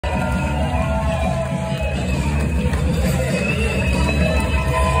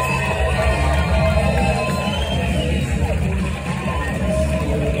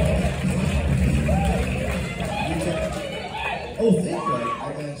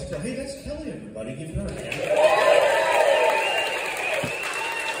everybody. Give her a hand.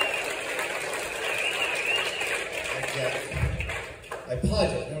 I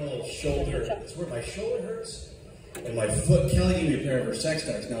apologize. I got a little shoulder. It's where my shoulder hurts. And my foot. Kelly gave me a pair of her sex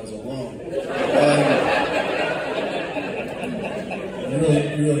toys and I was alone. You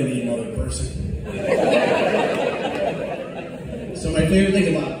really need another person. So my favorite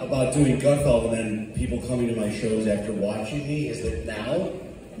thing about doing Gutfeld and then people coming to my shows after watching me is that now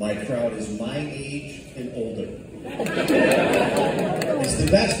my crowd is my age and older. It's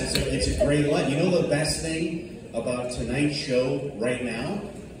the best. It's a great life. You know the best thing about tonight's show right now?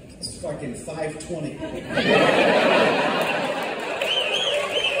 It's fucking 5:20.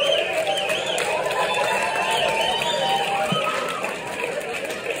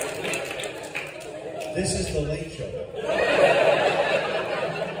 This is the late show.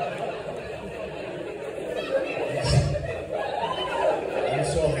 I'm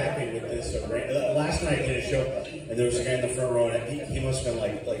so happy with this. Last night I did a show, and there was a guy in the front row, and he must have been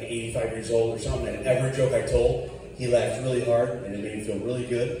like 85 years old or something, and every joke I told, he laughed really hard, and it made him feel really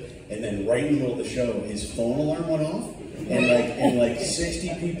good. And then right in the middle of the show, his phone alarm went off, and like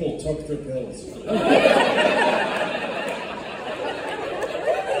 60 people took their pills.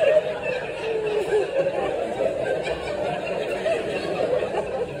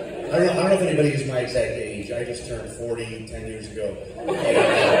 I don't know if anybody is my exact age. I just turned 40 10 years ago.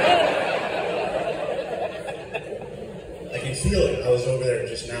 I can feel it. I was over there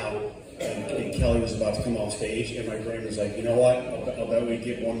just now, and Kelly was about to come off stage, and my brain was like, you know what? I'll bet we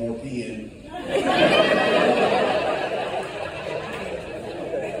get one more pee in. That's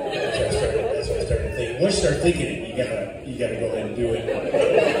what I started thinking. Once you start thinking it, you gotta go ahead and do it.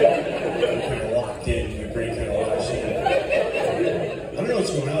 I'm kind of locked in. Your brain kind of locks in. I don't know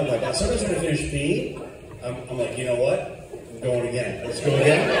what's going on with my. Sometimes when I finish peeing, I'm like, you know what? I'm going again. Let's go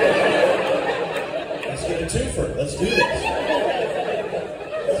again. Let's get a twofer. Let's do this.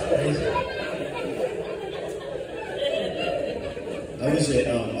 It's crazy. I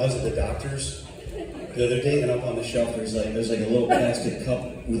was at the doctor's the other day, and up on the shelf there's like a little plastic cup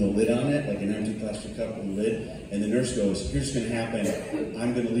with a lid on it, like an empty plastic cup with a lid, and the nurse goes, here's what's going to happen,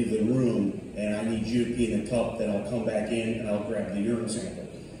 I'm going to leave the room, and I need you to pee in the cup, then I'll come back in, and I'll grab the urine sample.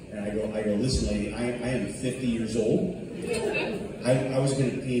 And I go, listen lady, I am 50 years old, I was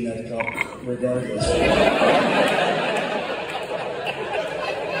going to pee in that cup regardless.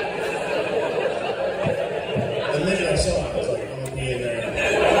 The minute I saw it, I was like, I'm going to pee in there.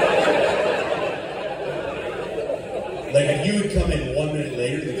 Like, if you would come in 1 minute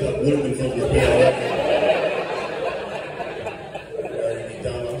later, the cup would have been filled with pee already.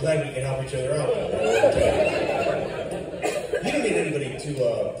 I'm glad we can help each other out. You don't need anybody to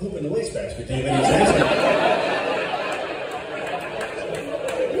poop in the wastebasket, do you?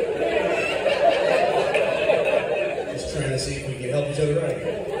 Just trying to see if we can help each other out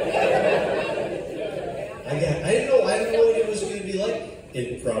again. I didn't know what it was going to be like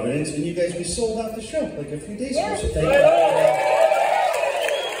in Providence, and you guys, we sold out the show like a few days ago, so thank you.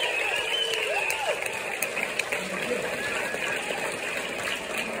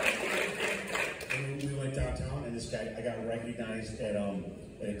 And we went downtown, and this guy, I got recognized at a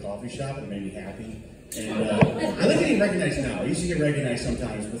coffee shop, and it made me happy. And I like getting recognized now. I used to get recognized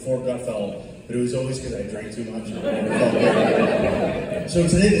sometimes before Gutfeld, but it was always because I drank too much. So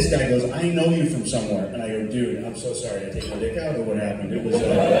today this guy goes, I know you from somewhere. And I go, dude, I'm so sorry. I take my dick out or what happened? It was,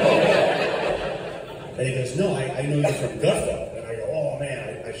 and he goes, no, I know you from Gutfeld. And I go, oh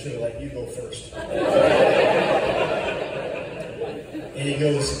man, I should have let you go first. And he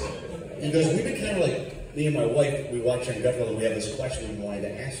goes, we've been kind of like, me and my wife, we watch on Gutfeld and we have this question we wanted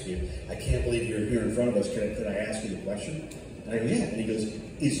to ask you. I can't believe you're here in front of us. Could I ask you the question? And I go, yeah. And he goes,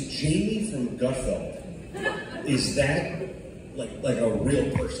 is Jamie from Gutfeld, is that like a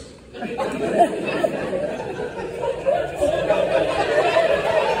real person? And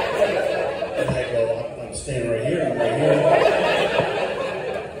I go, I'm standing right here, I'm right here.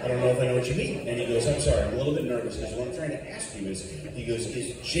 I don't know if I know what you mean. And he goes, I'm sorry, I'm a little bit nervous because what I'm trying to ask you is, he goes,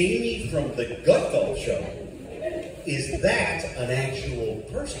 is Jamie from the Gutfeld show, is that an actual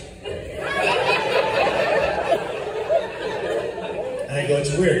person? And I go,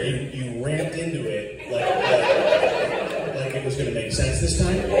 it's weird, you ramped into it like it was going to make sense this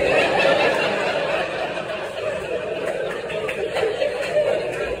time.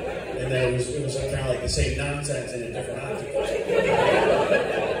 And then it was kind of like the same nonsense in a different object.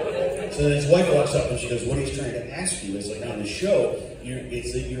 So then his wife walks up and she goes, what he's trying to ask you is, like, on the show,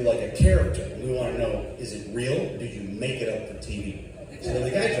 you're like a character. And we want to know, is it real or did you make it up for TV? So then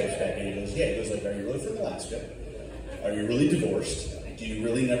the guy jumps back in and he goes, yeah. He goes, like, are you really from Alaska? Are you really divorced? Do do you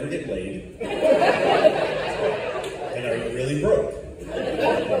really never get laid? And are you really broke?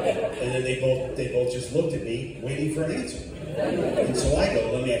 And then they both just looked at me, waiting for an answer. And so I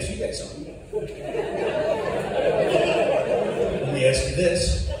go, let me ask you guys something. Let me ask you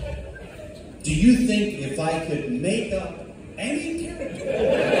this. Do you think if I could make up any character,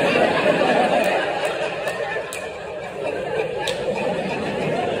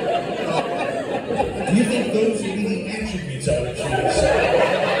 do you think those would be the attributes I would choose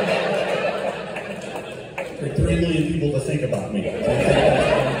for 3 million people to think about me?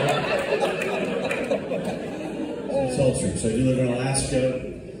 It's all true. So I do live in Alaska.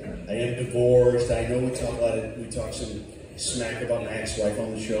 I am divorced. I know we talk some smack about my ex-wife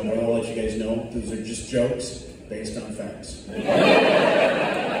on the show, but I'll let you guys know these are just jokes based on facts. Okay,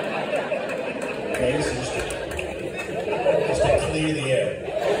 so just to clear the air.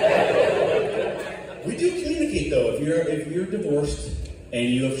 We do communicate though. If you're divorced and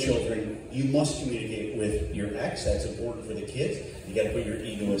you have children, you must communicate with your ex. That's important for the kids. You got to put your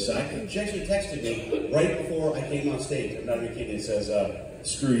ego aside. She actually texted me right before I came on stage. I'm not even kidding. It says,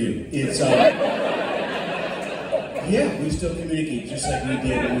 "Screw you." It's yeah, we still communicate just like we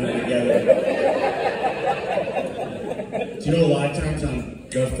did when we were together. Do you know a lot of times on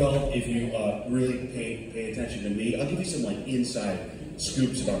Gutfeld, if you really pay attention to me, I'll give you some like inside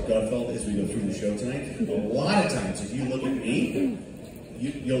scoops about Gutfeld as we go through the show tonight. A lot of times, if you look at me,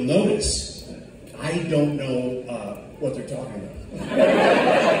 you'll notice I don't know what they're talking about.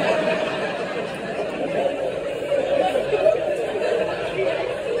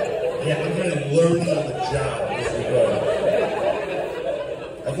 Yeah, I'm going to learn on the job as we go.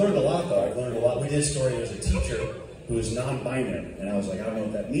 I've learned a lot, though. I've learned a lot. We did a story. There was a teacher who is non-binary, and I was like, I don't know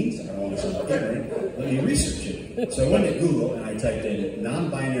what that means. I don't want to sound ignorant. Let me research it. So I went to Google and I typed in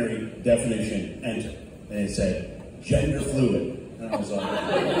non-binary definition, enter, and it said gender fluid. And I was like,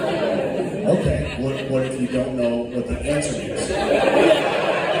 okay, what if you don't know what the answer is?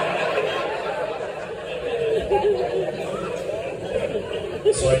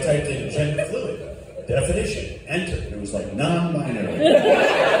 So I typed in gender fluid, definition, enter, and it was like non-binary.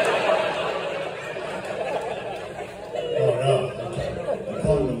 Oh no, I'm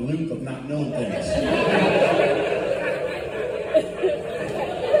caught in the loop of not knowing things.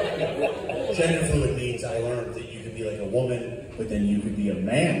 Gender fluid means I learned that you could be like a woman, but then you could be a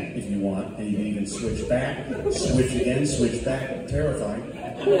man if you want, and you can even switch back, switch again, switch back. Terrifying.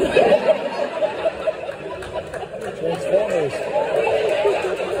 Transformers.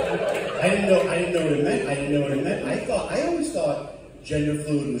 I didn't know what it meant. I always thought gender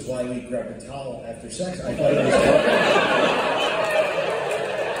fluid was why we grab a towel after sex. I thought it was.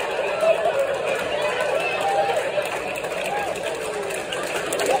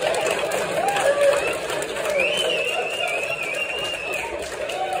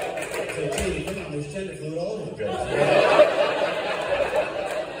 So, Katie, come on, there's gender fluid all over the place.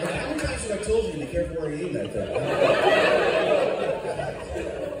 How many times have I told you to be careful where you aim that thing?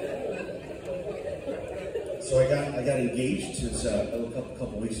 So I got engaged since a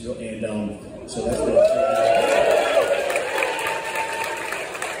couple weeks ago, and so that's been.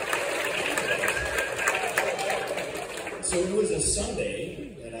 So it was a Sunday,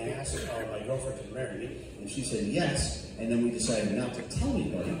 and I asked my girlfriend to marry me, and she said yes. And then we decided not to tell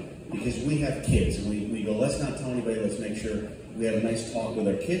anybody because we have kids, and we go, let's not tell anybody. Let's make sure we have a nice talk with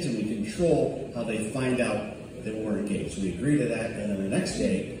our kids, and we control how they find out that we're engaged. So we agreed to that, and then the next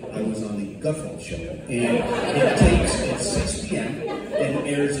day, I was on the Gutfeld show. And it takes at 6 p.m. and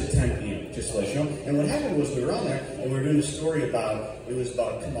airs at 10 p.m., just to let you know. And what happened was we were on there, and we were doing a story about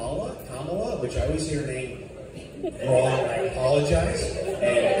Kamala, which I always say her name wrong, and I apologize.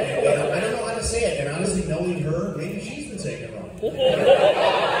 And I don't know how to say it, and honestly, knowing her, maybe she's been saying it wrong.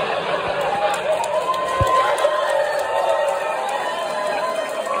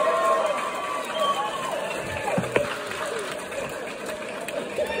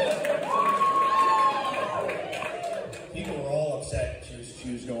 She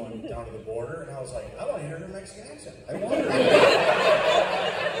was going down to the border, and I was like, I want to hear her Mexican accent. I want her.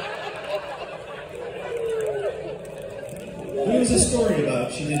 There was a story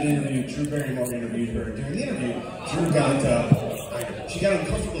about, she did an interview, Drew Barrymore interviewed her, and during the interview, Drew she got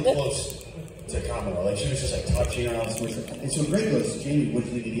uncomfortably close to Kamala. Like, she was just like touching her on this stuff. And so Greg goes, Jamie, what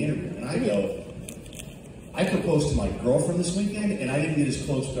did you think of the interview? And I go, I proposed to my girlfriend this weekend, and I didn't get as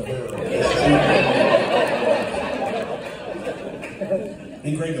close to her as Drew.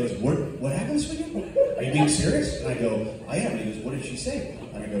 And Greg goes, what happened this weekend? Are you being serious? And I go, I am. And he goes, what did she say?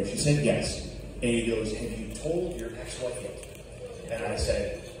 And I go, she said yes. And he goes, have you told your ex-wife yet? And I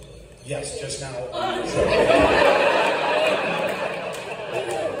said, yes, just now on your show.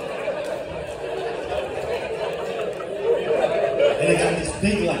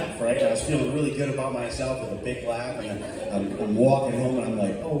 good about myself with a big laugh, and I'm walking home, and I'm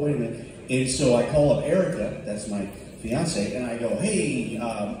like, oh, wait a minute. And so I call up Erica, that's my fiance, and I go, hey,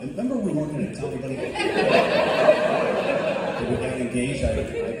 remember we weren't going to tell anybody that we got engaged? I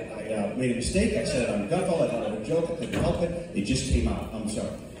made a mistake. I said it on Gutfall. I thought it was a joke. I couldn't help it. It just came out. I'm sorry.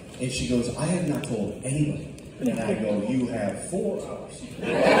 And she goes, I have not told anybody. And I go, you have 4 hours.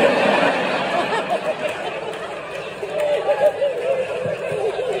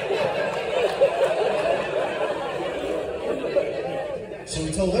 So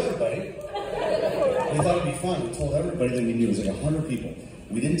we told everybody. We thought it'd be fun. We told everybody that we knew. It was like 100 people.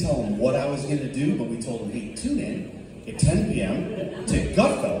 We didn't tell them what I was going to do, but we told them, hey, tune in at 10 p.m. to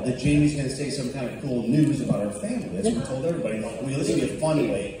Gutfeld that Jamie's going to say some kind of cool news about our family. That's what we told everybody. We this would be a fun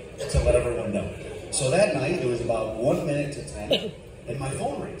way to let everyone know. So that night, it was about 1 minute to 10, and my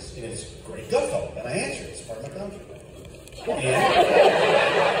phone rings, and it's Great Gutfeld, and I answer. It's part of my contract.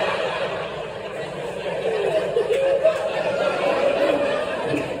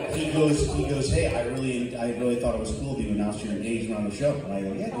 He goes, hey, I really thought it was cool that you announced your engagement on the show. And I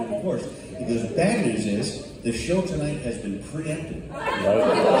go, yeah, dude, of course. He goes, bad news is, the show tonight has been preempted.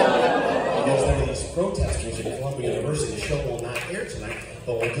 Because there are these protesters at Columbia University. The show will not air tonight,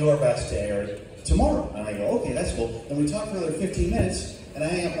 but we'll do our best to air it tomorrow. And I go, okay, that's cool. And we talked for another 15 minutes, and I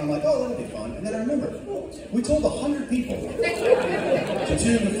hang up, and I'm like, oh, that'll be fun. And then I remember, we told 100 people to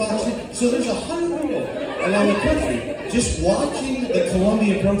tune in to Fox News. So there's 100 people around the country just watching the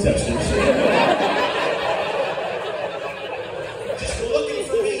Columbia protesters. Just looking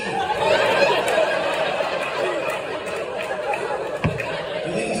for me.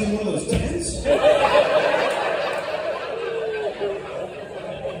 You think he's in one of those tents?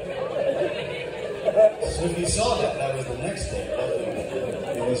 So if you saw that, that was the next day.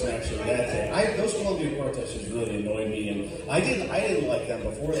 It wasn't actually that day. Those Columbia protesters really annoyed me, and I didn't like them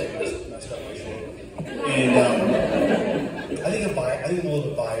before they messed up my show. And I think I'm a little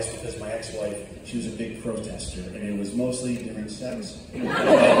bit biased because my ex-wife, she was a big protester, and it was mostly during sex.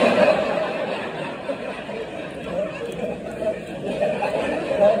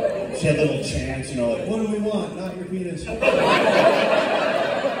 She had little chants, you know, like, what do we want? Not your penis. When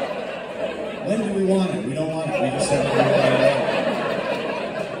do we want it? We don't want it. We just have to do it.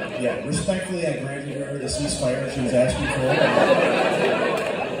 Yeah, respectfully, I granted her the ceasefire she was asking for.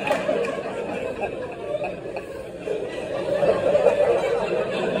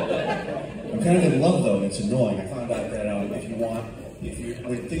 I'm kind of in love, though, and it's annoying. I found out that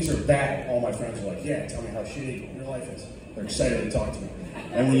when things are bad, all my friends are like, yeah, tell me how shitty your life is. They're excited to talk to me.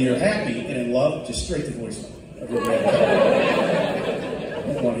 And when you're happy and in love, just straight to voicemail. I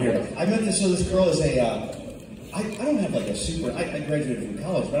don't want to hear it. I met this girl is I don't have like a super, I graduated from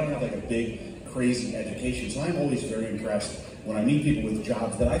college, but I don't have like a big, crazy education. So I'm always very impressed when I meet people with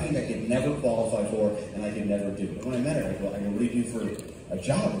jobs that I think I could never qualify for and I could never do. And when I met her, I go, what do you do for a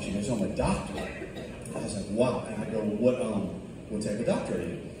job? And she goes, oh, I'm a doctor. I was like, wow. And I go, what type of doctor are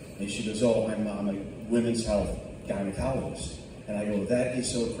you? And she goes, oh, I'm a women's health gynecologist. And I go, that is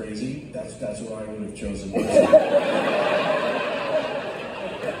so crazy. That's what I would have chosen.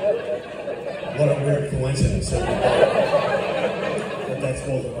 What a weird coincidence. But that's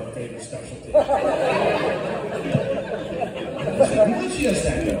both of our favorite specialties. When she does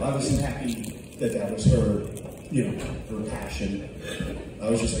that, though, I wasn't happy that was her, her passion. I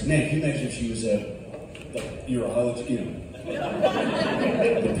was just like, man, can you imagine if she was a urologist,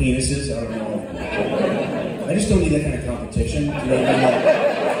 the penises, I don't know. I just don't need that kind of competition. You know what I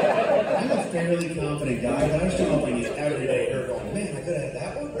mean? I'm a fairly confident guy, but I just don't know if I need every day her going, man, I could have had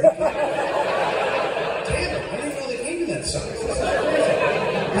that one. Right? Damn it, I didn't know they came in that size. This is crazy.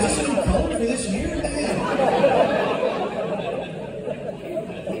 Is this a new color for this year? Damn.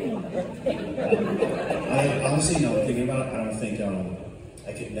 Honestly, no, thinking about it, I don't think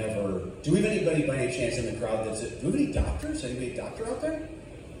I could never. Do we have anybody by any chance in the crowd do we have any doctors? Anybody a doctor out there?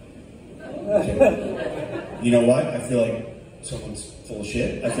 Okay. You know what? I feel like someone's full of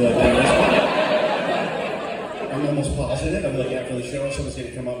shit. I feel like I'm almost positive. I'm like, after the show, someone's going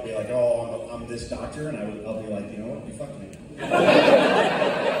to come up and be like, oh, I'm this doctor, and I'll be like, you know what? You fucked me.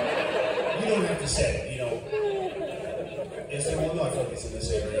 You don't have to say it, Is there one? No, I feel like it's in this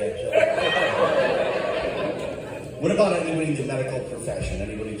area. What about anybody in the medical profession?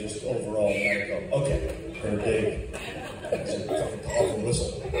 Anybody just overall medical? Okay, they're big. That's a powerful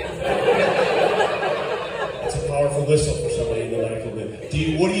whistle. That's a powerful whistle for somebody in the medical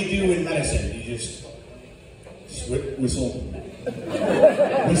field. What do you do in medicine? You just whistle.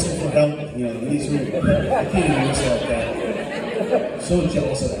 Whistle for help. I can't even whistle like that. So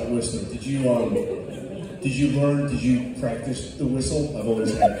jealous of that whistle. Did you Did you practice the whistle? I've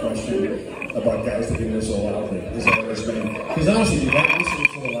always had a question about guys that can whistle loudly. Is that always been? Because honestly, dude, that whistle is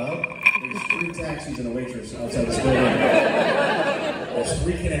so loud. There's 3 taxis and a waitress outside this building. There's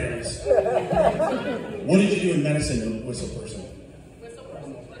 3 canaries. What did you do in medicine, the whistle person?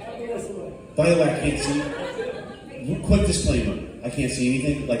 By the way, I can't see. Quick disclaimer: I can't see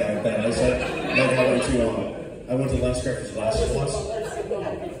anything. Like I have bad eyesight. Like I went to LensCrafters glasses once.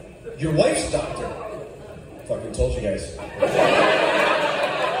 Your wife's doctor. Fucking told you guys.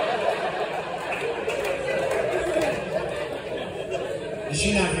 Is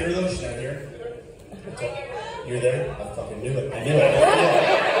she not here though? She's not here. You're there? I fucking knew it. I knew it.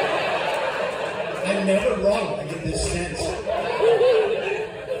 I'm never wrong. I get this sense. I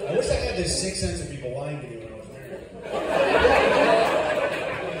wish I had this 6th sense of people lying to me when I was married.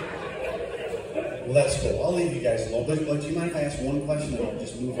 Well, that's cool. I'll leave you guys alone. But do you mind if I ask one question and I'll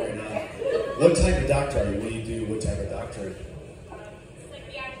just move right now? What type of doctor are you? What do you do? What type of doctor are you?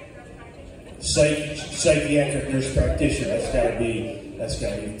 Psychiatric nurse practitioner. That's gotta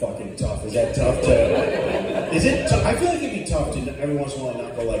be fucking tough. Is that tough to? Is it? I feel like it'd be tough to every once in a while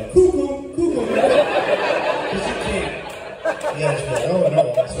not go like cuckoo, cuckoo, because you can't. Yeah, it's like, oh no,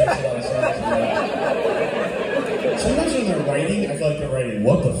 that makes a lot of sense. Sometimes when they're writing, I feel like they're writing,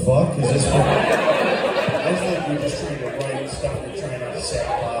 what the fuck is this? I just feel like you're just trying to write stuff you're trying not to say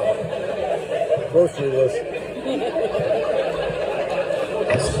out loud. Grocery list.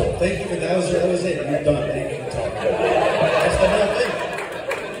 That's cool. Thank you for that. Was it. You're done. Thank you for talking. That's the whole thing.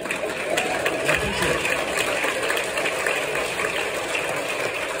 I appreciate it.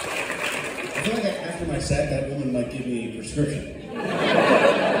 I feel like after my set, that woman might give me a prescription.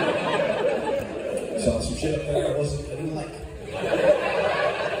 Saw some shit up there I didn't like.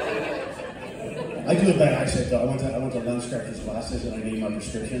 I do have bad eyesight though. I went to LensCrafters glasses and I gave my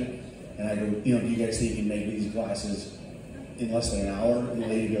prescription. And I go, do you guys think you can make me these glasses in less than an hour? And the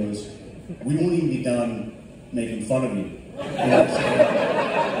lady goes, we won't even be done making fun of you.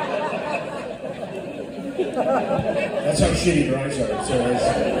 That's how shitty your eyes are. So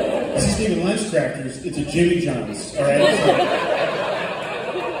this isn't even LensCrafters, it's a Jimmy John's. All right?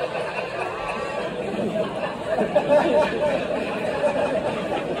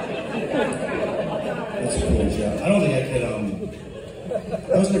 That's a cool job. I don't think I could,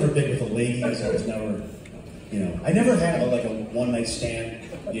 I was never big with the ladies. I was never, I never had a one-night stand.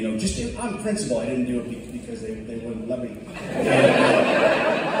 Just on principle, I didn't do it because they wouldn't let me. And,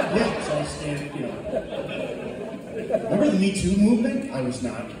 yeah, so I stand, Remember the Me Too movement? I was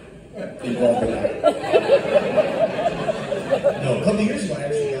not involved in that. No, a couple of years ago, I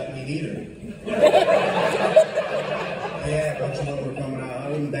actually got me neither. Yeah, a bunch of them were coming out. I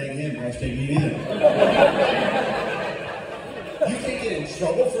wouldn't bang him. Hashtag me neither. You can't get in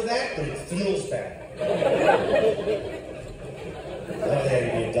trouble for that, but it feels bad. I don't think I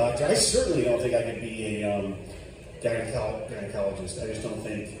could be a doctor. I certainly don't think I could be a gynecologist. I just don't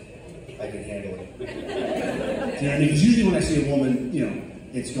think I could handle it. You know what I mean? Because usually when I see a woman,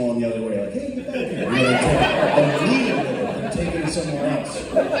 it's going the other way. Like, hey, get back here. I'm leaving them. I'm taking it somewhere else.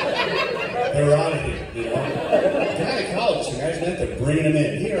 They're out of here, Gynecologist, imagine that. They're bringing them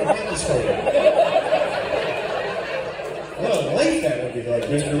in. Here, I'll get this for you. What a life that would be like.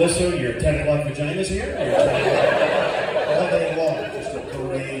 Mr. Lissow, your 10 o'clock vagina's here? All day long, just a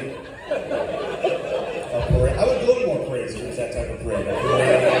parade. I would go to more parades if it was that type of parade. I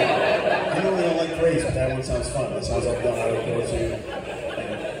normally don't like parades, but that one sounds fun. That sounds like one I would go to.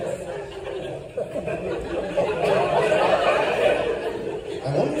 I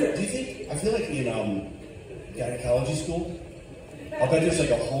wonder, do you think, I feel like in gynecology school, I'll bet there's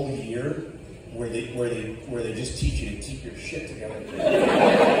like a whole year where they just teach you to keep your shit together. So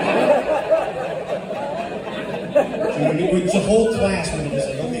it's a whole class where they're just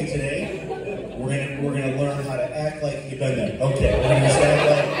like, okay, today we're gonna learn how to act like you've been there. Okay, we're gonna just act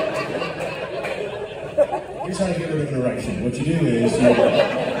like. Here's how to get rid of an erection. What you do is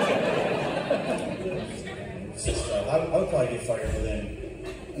I would probably get fired within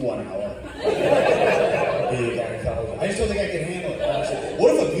 1 hour. I just don't think I can handle it, honestly. What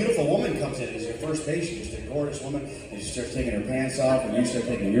if a beautiful woman comes in as your first patient, just a gorgeous woman, and she starts taking her pants off, and you start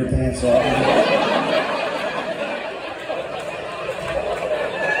taking your pants off?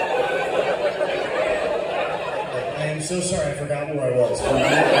 I'm so sorry, I forgot where I was.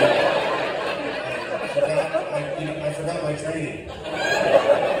 I forgot my training.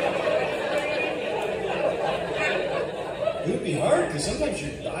 It would be hard, because sometimes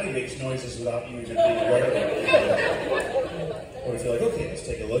your body makes noises without you even being aware of it. Or if you're like, okay, let's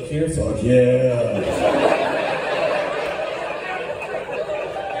take a look here. Fuck yeah.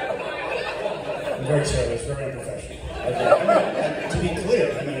 Very sorry, it's very unprofessional. To be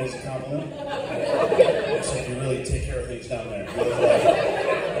clear, I mean it as a compliment. It's like you really take care of things down there.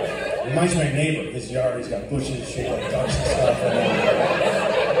 Reminds me of my neighbor. His yard, he's got bushes shaped like ducks and stuff.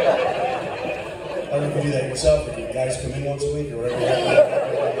 I don't know if you do that yourself, if you guys come in once a week or whatever you have.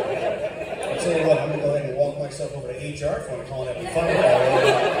 I'll tell you what, I'm going to go ahead and walk myself over to HR if I want to call it that fire. I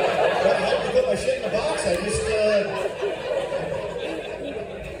help you put my shit in the box. I just,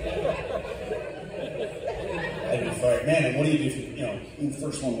 I'd be fired. Man, and what do you do if you know, the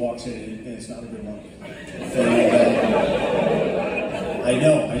first one walks in and it's not a good one? I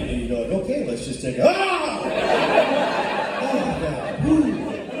know, and you go like, okay, let's just take a, oh, God. Woo.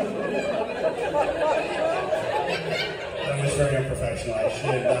 That was very unprofessional. I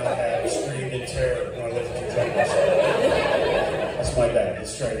should not have screamed in terror when I lifted two triangles. That's my bad.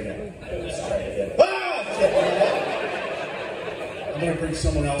 Let's try it again. Ah! Shit. I'm going to bring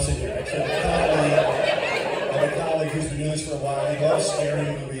someone else in here. Actually, I have a colleague who's been doing this for a while. He loves scary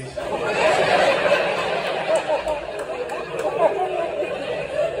movies.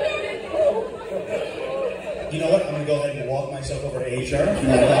 You know what? I'm going to go ahead and walk myself over to HR.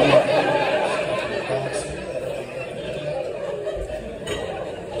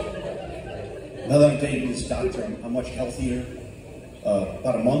 Now that I'm dating this doctor, I'm much healthier.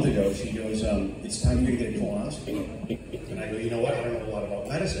 About a month ago, she goes, it's time for you to get a colonoscopy. And I go, you know what? I don't know a lot about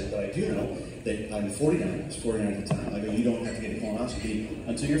medicine, but I do know that I'm 49. I was 49 at the time. I go, you don't have to get a colonoscopy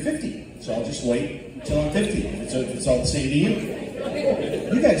until you're 50. So I'll just wait until I'm 50. If it's all the same to you.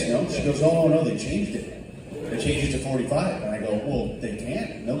 You guys know. She goes, oh, no, they changed it. They changed it to 45. And I go, well, they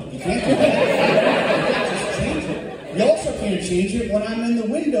can't. No, you can't do that. You can't just change it. You also can't change it when I'm in the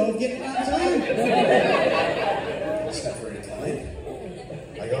window getting on time. It's not very Italian.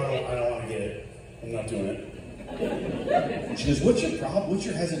 I go, I don't want to get it. I'm not doing it. And she goes, what's your problem? What's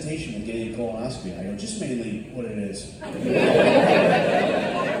your hesitation with getting a colonoscopy? I go, just mainly what it is.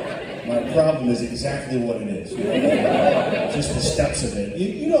 My problem is exactly what it is. You know, just the steps of it.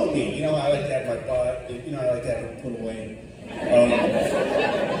 You know me. You know, I like to have my butt. You know, I like to have it put away.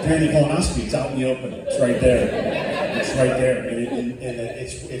 During the colonoscopy, it's out in the open. It's right there. It's right there. And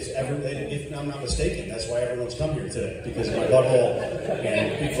it's if I'm not mistaken, that's why everyone's come here today. Because of my butthole.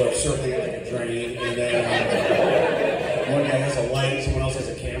 And people are circling like a drain. And then one guy has a light, someone else has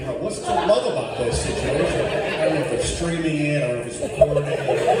a camera. What's to love about this situation? I don't know if they're streaming it, I don't know if it's recording it.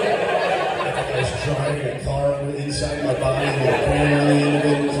 I was driving a car inside my body with a camera on the end of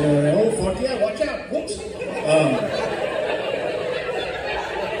it. Oh, fuck yeah, watch out. Whoops.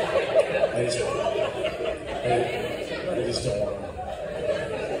 I just don't want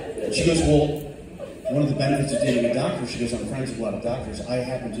to. She goes, well, one of the benefits of dating a doctor, she goes, I'm friends with a lot of doctors. I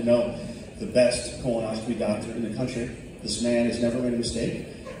happen to know the best colonoscopy doctor in the country. This man has never made a mistake.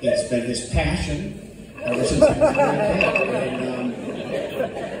 It's been his passion ever since he was a kid.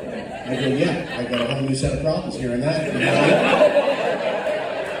 And I go, yeah, I got a whole new set of problems here and that. You know?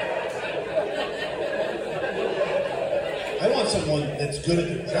 I want someone that's good at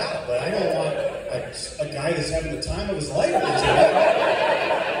their job, but I don't want a guy that's having the time of his life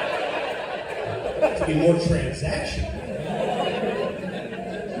to be more transactional.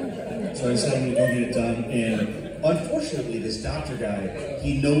 So I decided I'm going to go get it done, and unfortunately, this doctor guy,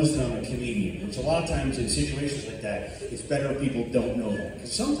 he knows that I'm a comedian, which a lot of times in situations like that, it's better if people don't know that.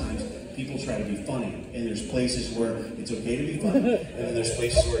 Because sometimes people try to be funny, and there's places where it's okay to be funny, and then there's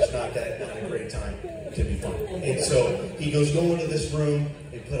places where it's not a great time to be funny. And so he goes, go into this room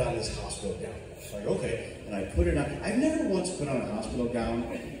and put on this hospital gown. I'm like, okay. And I put it on. I've never once put on a hospital gown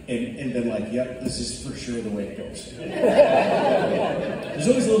and been like, yep, this is for sure the way it goes. There's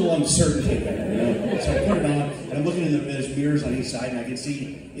always a little uncertainty there, you know? So I put it on, and I'm looking in there's mirrors on each side, and I can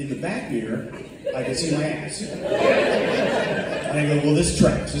see in the back mirror, I can see my ass. And I go, well, this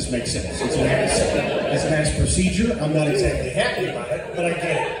tracks. This makes sense. It's an ass procedure. I'm not exactly happy about it, but I get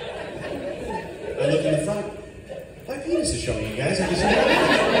it. I look in the front. My penis is showing you guys. And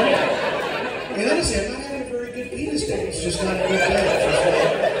honestly, I'm not having a very good penis day. It's just not a good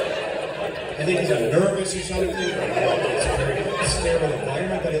day. I think because I'm nervous or something. It's a very sterile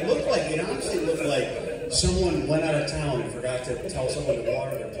environment, but it looked like, it honestly looked like someone went out of town and forgot to tell someone to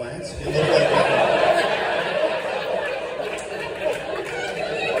water their plants. It looked like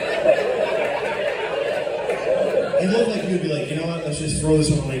it looked like you'd be like, you know what, let's just throw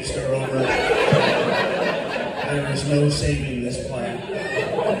this away and start over. There is no saving this plant.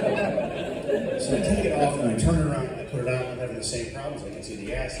 So I take it off and I turn it around and I put it on. I'm having the same problems. I can see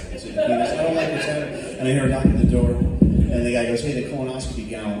the ass, I can see the penis. I don't like what's happening. And I hear a knock at the door. And the guy goes, hey, the colonoscopy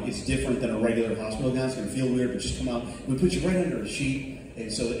gown, it's different than a regular hospital gown. It's going to feel weird, but just come out. We put you right under a sheet.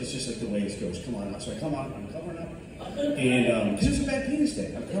 And so it's just like the way it goes. Come on out. So I come out, I'm covering up. And, because it was a bad penis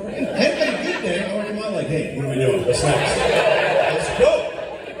day. I'm covering up. I had like a good day. I come out like, hey, what are we doing? What's next? Let's go.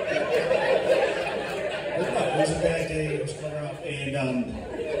 It was a bad day. It was covering up. And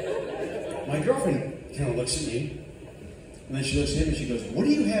my girlfriend kind of looks at me. And then she looks at him and she goes, what do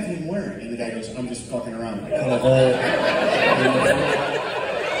you have him wearing? And the guy goes, I'm just fucking around. I cut a hole.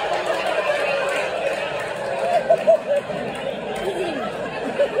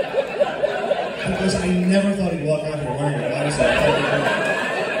 Because I never thought he'd walk out here wearing it. Honestly,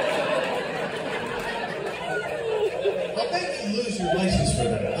 I'll bet you lose your license for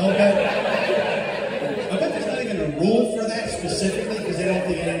that. I bet there's not even a rule for that specifically because they don't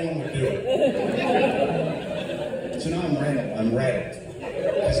think anyone would do it. So now I'm rattled.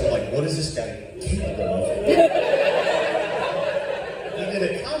 Because I'm like, what is this guy capable of? He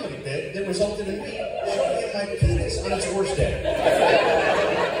did a comedy bit that resulted in me showing him my penis on its worst day.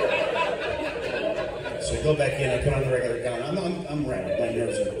 So I go back in, I put on the regular gown. I'm rattled, my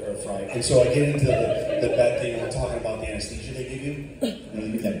nerves are fried. And so I get into the bed thing, and we're talking about the anesthesia they give you. They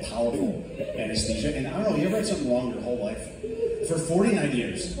give you that powerful anesthesia. And I don't know, you ever had something wrong your whole life? For 49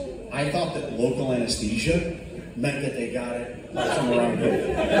 years, I thought that local anesthesia meant that they got it from around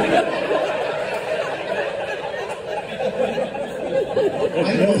here. I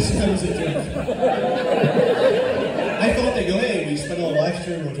know this was a joke. I thought they go, hey, we spent a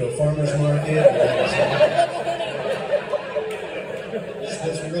lecture, went to a farmer's market.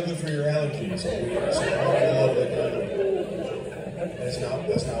 That's real good for your allergies. That's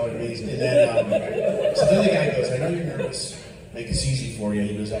not what it means. And then, so then the guy goes, I know you're nervous. Make this easy for you.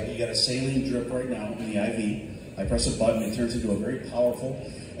 He goes, you got a saline drip right now in the IV. I press a button, it turns into a very powerful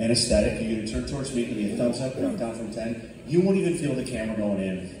anesthetic. You're going to turn towards me, give me a thumbs up, count down from 10. You won't even feel the camera going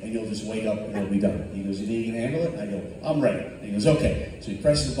in, and you'll just wake up and it'll be done. He goes, you think you can handle it? I go, I'm ready. And he goes, okay. So he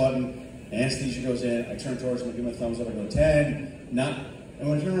presses the button, anesthesia goes in, I turn towards him, I give him a thumbs up, I go, 10, not. And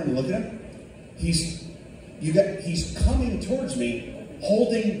when I turn around and look at him, he's coming towards me,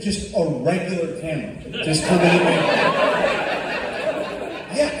 holding just a regular camera. Just coming at me.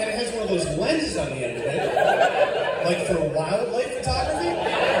 Yeah, and it has one of those lenses on the end of it. Like for wildlife photography?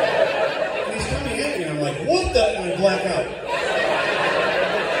 And he's coming at me and I'm like, what the? And I black out.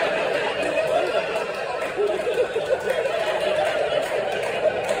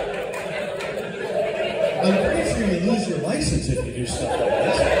 I'm pretty sure you lose your license if you do stuff like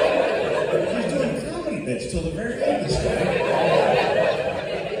this. He's doing comedy bits till the very end of this guy.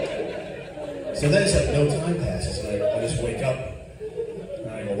 So then it's like no time passes and I just wake up.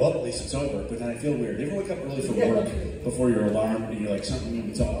 Well, at least it's over, but then I feel weird. You ever wake up early for work before your alarm and you're like,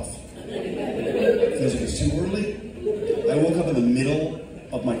 something's off? It feels like it's too early. I woke up in the middle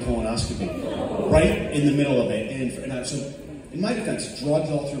of my colonoscopy, right in the middle of it. And so, in my defense,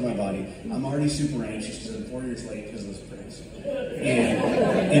 drugs all through my body. I'm already super anxious because I'm 4 years late because of this prince.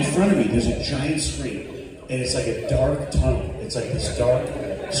 And in front of me, there's a giant screen, and it's like a dark tunnel. It's like this dark,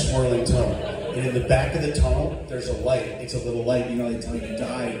 swirling tunnel. And in the back of the tunnel, there's a light. It's a little light. You know, they tell you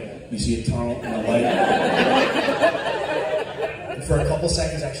die, you see a tunnel and a light. And for a couple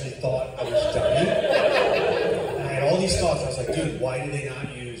seconds, I actually thought I was dying. And I had all these thoughts. I was like, dude, why do they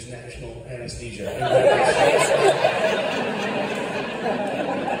not use national anesthesia?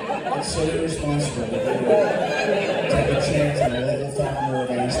 It's so irresponsible that they would take a chance on a local farmer of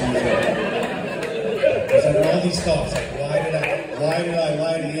anesthesia. Because I had all these thoughts, like, why did I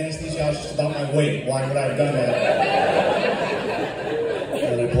lie to the anesthesiologist about my weight? Why would I have done that?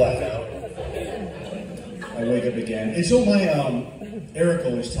 And then I black out. I wake up again. And so my, Eric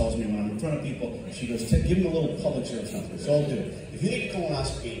always tells me when I'm in front of people, she goes, give him a little public service announcement. So I'll do it. If you need a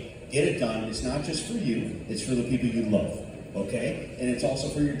colonoscopy, get it done. It's not just for you, it's for the people you love. Okay? And it's also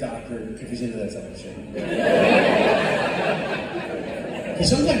for your doctor if he's into that type of shit. Because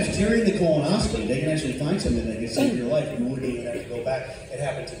sometimes during the colonoscopy, they can actually find something that can save your life. You wouldn't even have to go back. It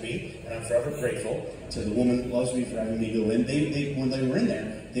happened to me, and I'm forever grateful to the woman who loves me for having me go in. They when they were in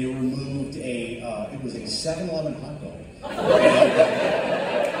there, they removed it was a 7-Eleven hot dog.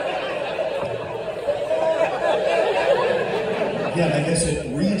 Yeah, I guess it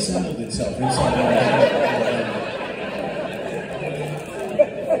reassembled itself inside the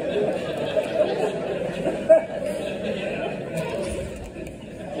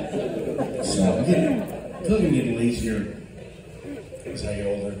So I'm getting lazier as I get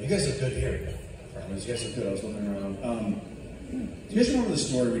older. You guys look good here. You guys look good. I was looking around. Do you guys remember the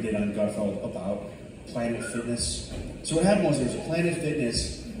story we did on Gutfeld about Planet Fitness? So what happened was there was a Planet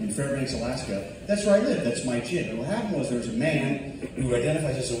Fitness in Fairbanks, Alaska. That's where I live. That's my gym. And what happened was there was a man who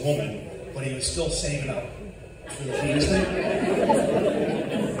identifies as a woman, but he was still saving up for the penis thing.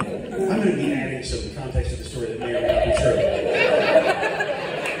 I'm going to be adding some context to the story that may or may not be true.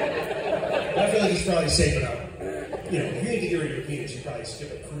 I feel like he's probably saving up. You know, if you need to get rid of your penis, you probably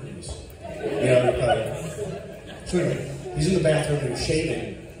skip a cruise. You know, so anyway, he's in the bathroom and he's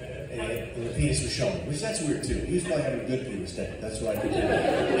shaving, and the penis was showing, which that's weird too. He was probably having a good penis day. That's what I could do.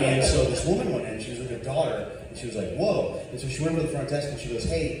 And so this woman went in, she was with her daughter, and she was like, whoa. And so she went to the front desk and she goes,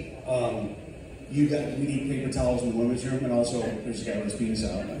 hey, we need paper towels in the women's room, and also there's a guy with his penis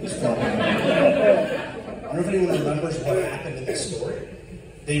out. I don't know if anyone remembers what happened in this story.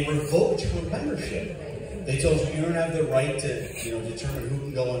 They revoked her membership. They told you don't have the right to, determine who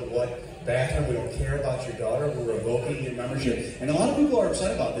can go in what bathroom. We don't care about your daughter. We're revoking your membership. And a lot of people are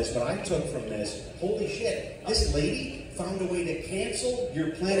upset about this, but I took from this, holy shit, this lady found a way to cancel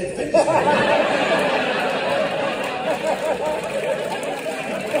your Planet Fitness.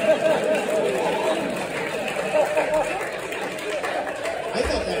 I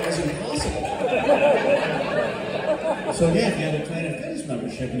thought that was impossible. So yeah, if you have a Planet Fitness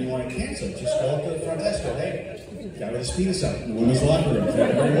membership and you want to cancel it, just go up to the front desk and go, hey, guy with his penis out in the women's locker room.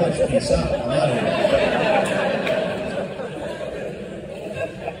 Thank you very much. Peace out. I'm out of here.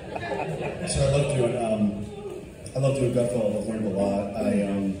 So I love doing Gutfall. I've learned a lot.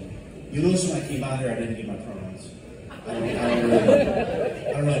 You notice when I came out here, I didn't get my pronouns. I don't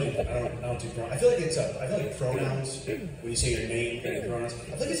do pronouns. I feel like pronouns, when you say your name and your pronouns, I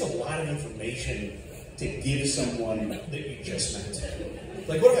feel like it's a lot of information to give someone that you just met.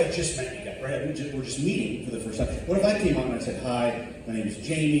 Like, what if I just met you guys, right? We're just meeting for the first time. What if I came out and I said, hi, my name is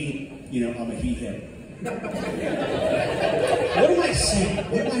Jamie, I'm a he, him. What am I saying?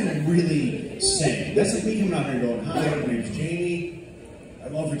 What am I really saying? That's like me coming out here and going, hi, my name is Jamie, I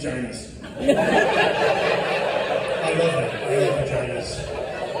love vaginas. I love them. I love vaginas.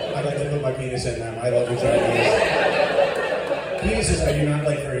 I like to put my penis in them. I love vaginas. Penises I do not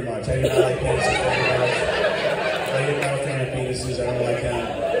like very much. I do not like penises very much. I get no fan of penises. I don't like them.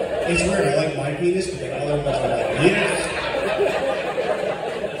 It's weird. I like my penis, but the other ones are like, yes.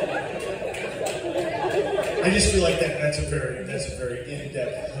 I just feel like that's a very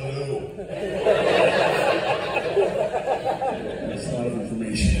in-depth hello. That's a lot of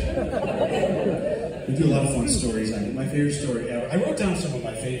information. We do a lot of fun stories on it. My favorite story ever. I wrote down some of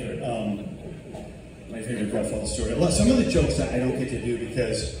my favorite Gutfall story. Some of the jokes that I don't get to do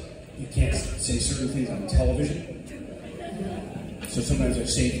because you can't say certain things on television. So sometimes I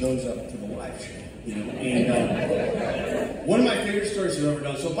save those up for the live show. And one of my favorite stories I've ever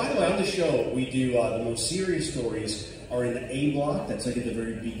done. So by the way, on the show, we do the most serious stories are in the A block. That's like at the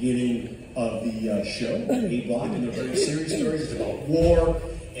very beginning of the show, A block. And they're very serious stories. It's about war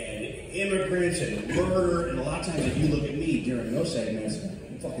and immigrants and murder. And a lot of times if you look at me during those segments,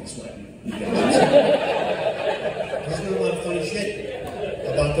 I'm fucking sweating. There's not a lot of funny shit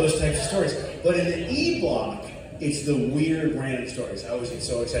about those types of stories. But in the E block, it's the weird, random stories. I always get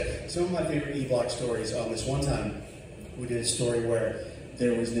so excited. Some of my favorite E block stories, this one time, we did a story where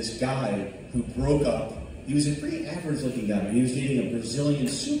there was this guy who broke up. He was a pretty average-looking guy. He was dating a Brazilian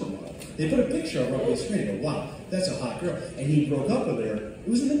supermodel. They put a picture of her up on the screen and go, wow, that's a hot girl. And he broke up with her. It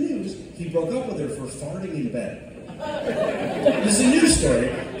was in the news. He broke up with her for farting in bed. This is a news story.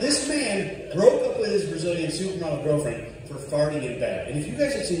 This man broke up with his Brazilian supermodel girlfriend for farting in bed. And if you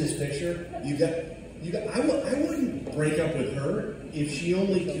guys have seen this picture, I wouldn't break up with her if she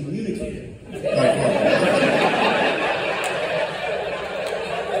only communicated by farting.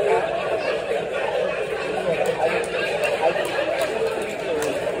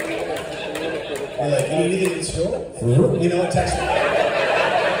 You're like, you need anything in store? You know what? Text me. Why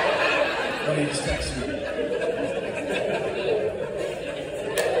don't you just text me?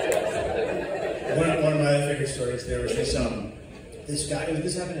 One of my other favorite stories, there was this guy,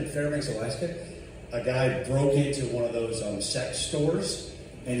 this happened in Fairbanks, Alaska. A guy broke into one of those sex stores,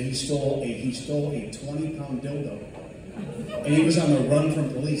 and he stole a 20-pound dildo. And he was on the run from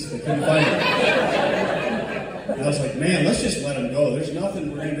police. They couldn't find him. And I was like, man, let's just let him go. There's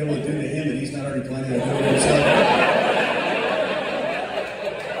nothing we're going to be able to do to him that he's not already planning on doing to himself.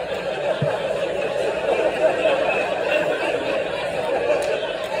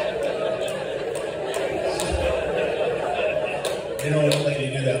 They don't let you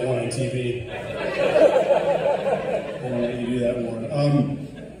do that one on TV. They don't let you do that one.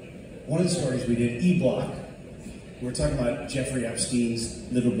 One of the stories we did, E-Block. We were talking about Jeffrey Epstein's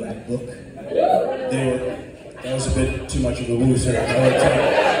Little Black Book. That was a bit too much of a loser.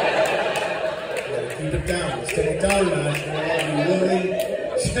 Keep it down. Let's take it down now. Be willing.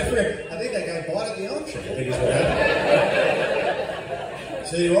 auction, I think is what happened.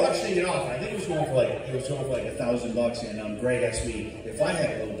 So they were auctioning it off. I think it was going for like $1,000. And Greg asked me if I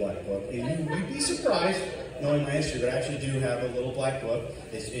had a little black book, and you'd be surprised knowing my history, but I actually do have a little black book.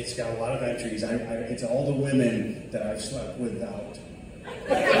 It's got a lot of entries. It's all the women that I've slept without.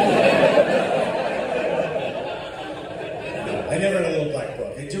 No, I never had a little black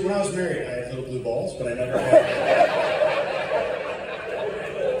book. When I was married, I had little blue balls, but I never had.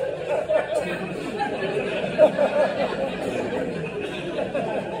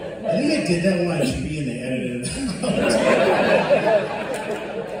 I think I did that one on TV and they edited it out.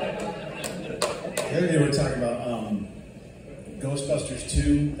 The other day we were talking about Ghostbusters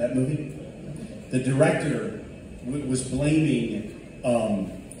 2, that movie. The director was blaming,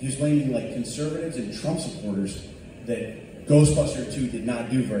 like conservatives and Trump supporters that Ghostbusters 2 did not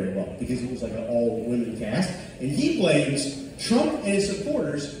do very well because it was like an all-women cast. And he blames Trump and his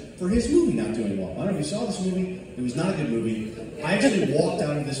supporters for his movie not doing well. I don't know if you saw this movie. It was not a good movie. I actually walked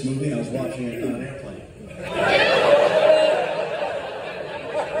out of this movie and I was watching it on an airplane.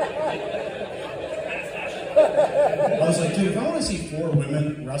 I was like, dude, if I want to see 4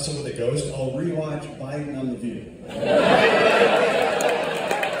 women wrestle with a ghost, I'll rewatch Biden on The View.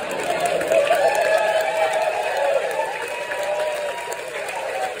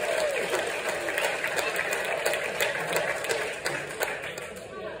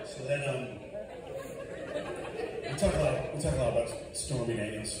 So then, we talk a lot about Stormy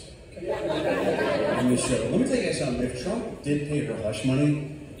Daniels in this show. Let me tell you guys something. If Trump did pay her hush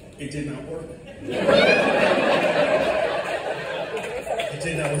money, it did not work. It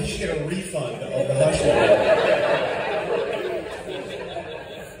did not. He should get a refund of the hush money.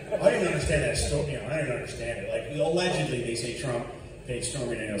 I didn't understand that story. I didn't understand it. Like, allegedly, they say Trump paid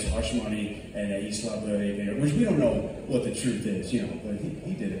Stormy Daniels hush money and that he slept with her, which we don't know what the truth is, but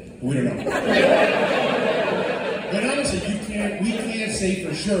he did it. We don't know. But honestly, we can't say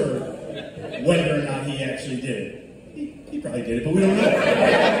for sure whether or not he actually did it. He probably did it, but we don't know.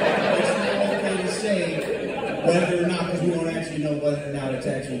 It's not okay to say whether or not, because we don't actually know whether or not it's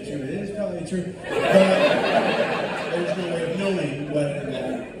actually true. It is probably true. But there's no way of knowing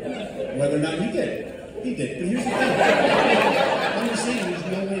whether or not he did it. He did. But here's the thing. I'm just saying there's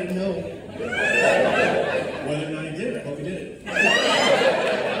no way to know whether or not he did it. I hope he did it.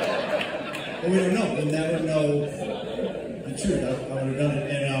 But we don't know. We'll never know the truth. I would have done it.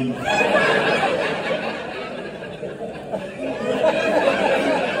 And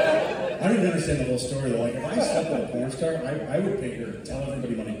I don't even understand the whole story though. Like, if I slept with a porn star, I would pay her to tell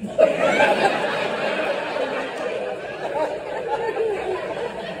everybody money.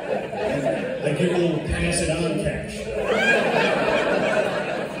 I give her a little pass it on cash.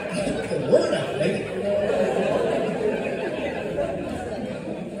 Get the word out, right?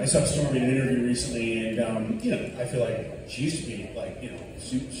 I saw Stormy in an interview recently, and I feel like she used to be like,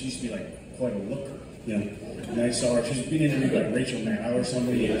 she used to be like quite a looker. And I saw her. She's been interviewed by Rachel Maddow or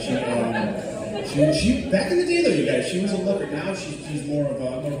somebody, and she back in the day though, you guys, she was a looker. Now she's more of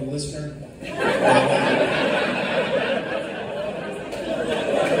a listener.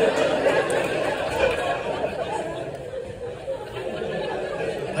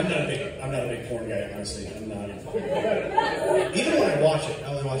 I'm not a big porn guy, honestly. I'm not. Even when I watch it, I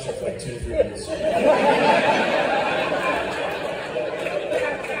only watch it for like 2 to 3 minutes.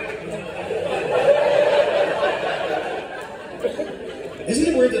 Isn't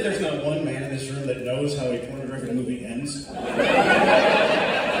it weird that there's not one man in this room that knows how a pornographic movie ends? There's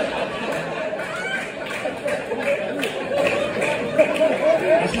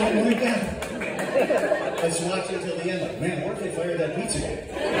not one guy. Let's watch it until the end. Like, man, why don't they fire that pizza guy?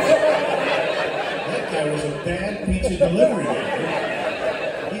 That guy was a bad pizza delivery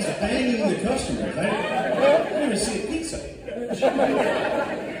man. He's banging the customers. I never see a pizza.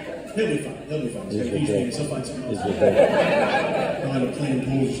 He'll be fine. He'll find something else. He'll end up cleaning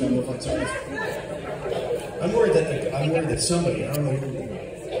pools or something. He'll find something else. I'm worried that somebody, I don't know who.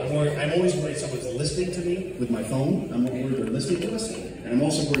 I'm always worried someone's listening to me with my phone. I'm worried they're listening to us. And I'm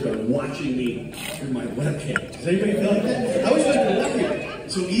also worried they're watching me through my webcam. Does anybody feel like that? I always feel like they're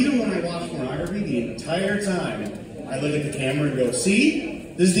webcam. So even when I watch pornography, the entire time, I look at the camera and go, see?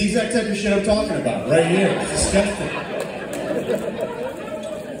 This is the exact type of shit I'm talking about right here. It's disgusting.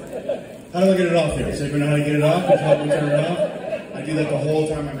 How do I get it off here? Does anybody know how to get it off? Can you help me turn it off? I do that the whole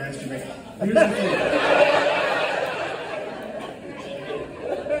time I masturbate. Here's the thing.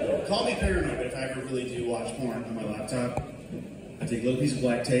 Call me paranoid, but if I ever really do watch porn on my laptop, I take a little piece of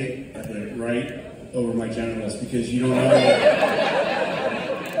black tape, I put it right over my genitals because you don't know.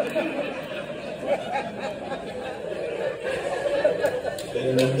 I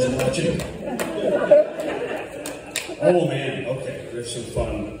don't know who's watching. Oh man, okay, there's some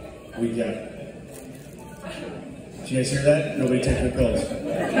fun we got. Did you guys hear that? Nobody take their pills. Put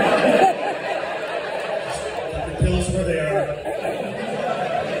the pills where they are.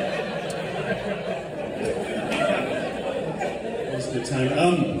 It's a good time.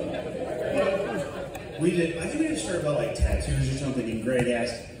 I think we had a story about like tattoos or something, and Greg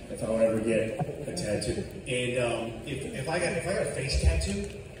asked if I would ever get a tattoo. And if I got a face tattoo,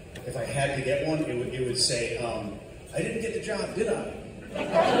 if I had to get one, it would say, I didn't get the job, did I?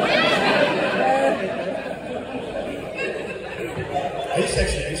 I used to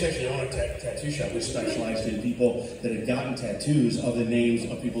actually own a tattoo shop. We specialized in people that had gotten tattoos of the names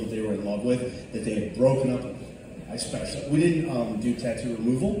of people that they were in love with, that they had broken up with. We didn't do tattoo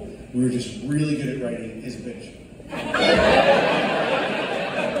removal. We were just really good at writing "is a bitch."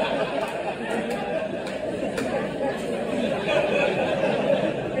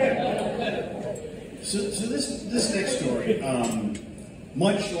 So this next story,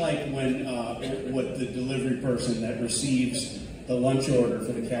 much like when what the delivery person that receives the lunch order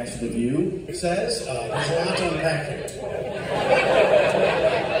for the cast of The View says, there's a lot to unpack here.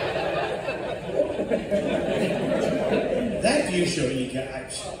 That View show, you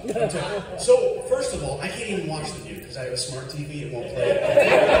guys. So, first of all, I can't even watch The View because I have a smart TV. It won't play it.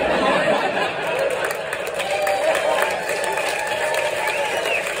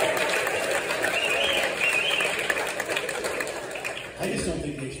 I just don't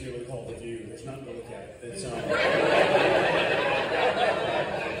think they should be able to call it The View. There's nothing to look at.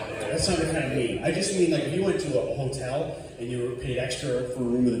 That sounded kind of mean. I just mean like if you went to a hotel and you were paid extra for a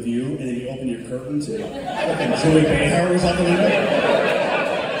room with a view, and then you open your curtains and fucking Joey Behar was out the window.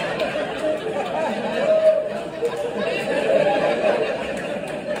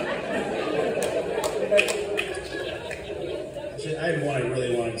 I had one I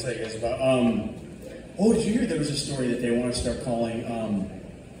really wanted to tell you guys about. Oh, did you hear there was a story that they want to start calling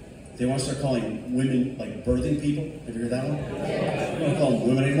women like birthing people? Have you heard that one? They don't call them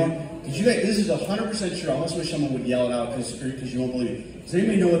women anymore. Did you guys? This is 100% true. I almost wish someone would yell it out because you won't believe it. Does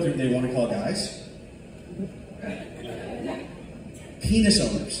anybody know what they want to call guys? Penis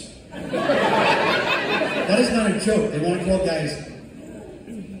owners. That is not a joke. They want to call guys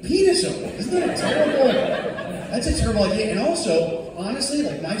penis owners. Isn't that a terrible? That's a terrible idea. And also, honestly,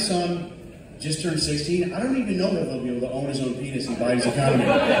 like my son just turned 16. I don't even know if he'll be able to own his own penis and Biden's economy. I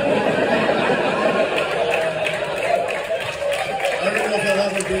don't know if he'll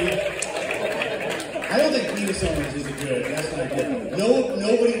ever be. I don't think penis owners is a good. That's not good.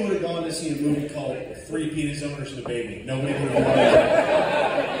 Nobody would have gone to see a movie called Three Penis Owners and a Baby. Nobody would have gone.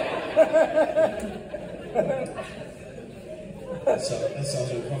 That sounds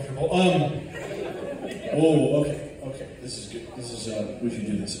uncomfortable. Oh, okay. This is good. We should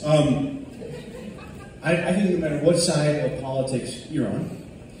do this. I think no matter what side of politics you're on,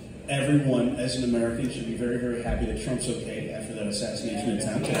 everyone, as an American, should be very, very happy that Trump's okay after that assassination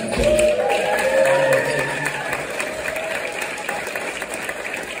attempt.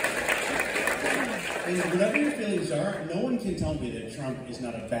 And whatever your feelings are, no one can tell me that Trump is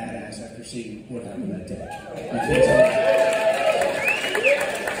not a badass after seeing what happened that day.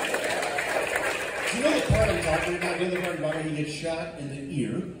 You know the part I'm talking about? The other part about when he gets shot in the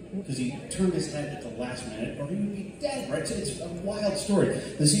ear because he turned his head at the last minute, or he would be dead, right? So it's a wild story.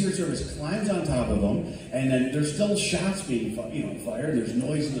 The Secret Service climbs on top of him, and then there's still shots being fired. There's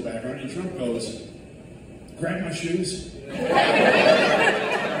noise in the background, and Trump goes, "Grab my shoes."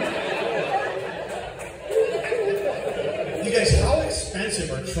 You guys, how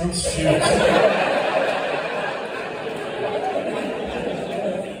expensive are Trump's shoes?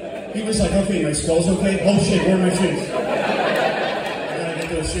 He was like, "Okay, my skull's okay. Oh shit, where are my shoes? I gotta get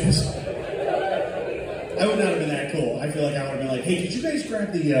those shoes." I would not have been that cool. I feel like I would have been like, "Hey, did you guys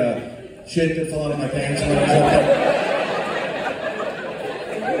grab the shit that fell out of my pants when I was okay?"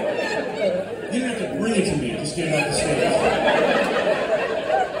 You didn't have to bring it to me. Just get it off the stage.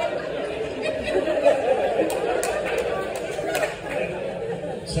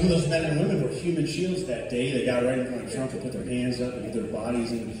 Some of those men and women were human shields that day. They got right in front of Trump and put their hands up and put their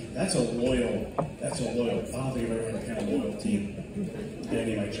bodies in. That's a loyal, I don't think I've ever had a kind of loyal team in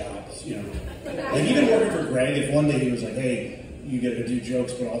any of my jobs, Like even working for Greg, if one day he was like, "Hey, you get to do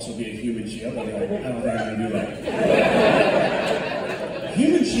jokes but also be a human shield," I'd be like, "I don't think I'm going to do that."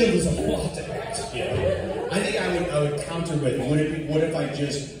 Human shield is a lot to ask, I think I would counter with, what if I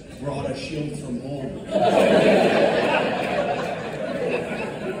just brought a shield from home?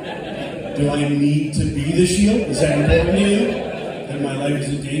 Do I need to be the shield? Is that important to you? That my life is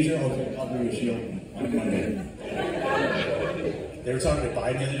in danger? Okay, I'll bring a shield on Monday. they were talking to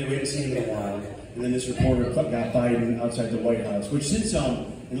Biden the other day. We hadn't seen him in a while. And then this reporter got Biden outside the White House, which since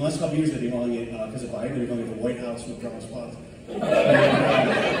in the last couple of years they've been calling it, because of Biden, they're calling it the White House with drama spots.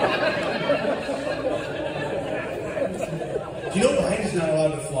 Do you know Biden's not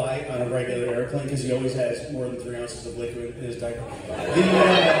allowed to fly on a regular airplane because he always has more than 3 ounces of liquid in his diaper?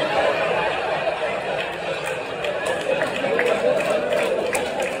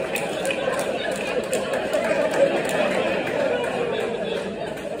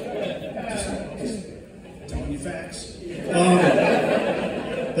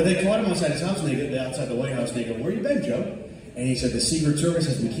 But they caught him outside his house, and they get outside the White House, and they go, "Where you been, Joe?" And he said, "The Secret Service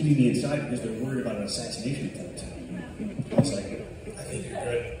has been keeping me inside because they're worried about an assassination attempt." I was like, "I think you're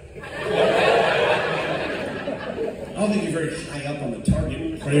good." I don't think you're very high up on the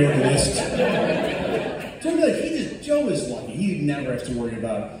target priority list. So Joe is lucky. He never has to worry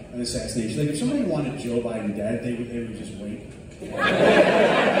about an assassination. Like if somebody wanted Joe Biden dead, they would just wait.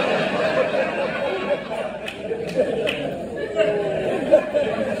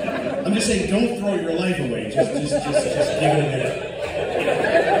 I'm just saying, don't throw your life away. Just give it a minute.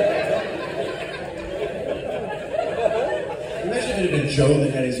 Imagine if it had been Joe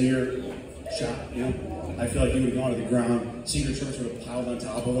that had his ear shot, you know? I feel like he would have gone to the ground, Secret Service would have piled on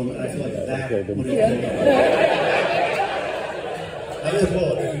top of him, and I feel like that would have killed him. That's a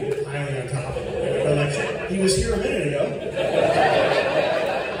bullet, piling on top of him. Like, he was here a minute ago.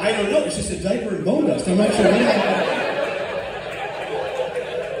 I don't know, it's just a diaper and bone dust. I'm not sure when that.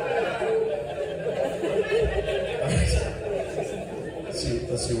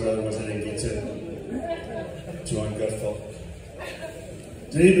 Let's see what other ones I didn't get to on Gutfeld.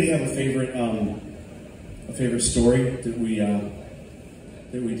 Did anybody have a favorite story that we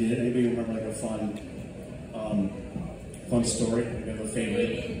did? Anybody remember like a fun story? Maybe have a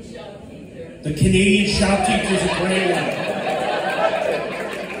favorite. The Canadian shop teacher is a great one.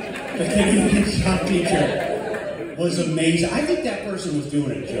 The Canadian shop teacher was amazing. I think that person was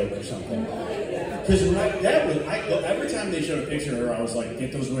doing a joke or something. Because every time they showed a picture of her, I was like,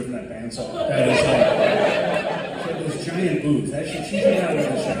 "Get those away from that bandsaw." That is like those giant boobs. She's not a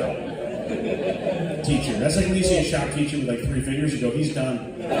shop teacher. That's like when you see a shop teacher with like 3 fingers, you go, "He's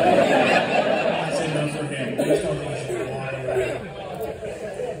done." That's enough for him. There's no think he should be walking around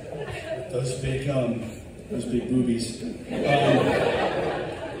with those big boobies.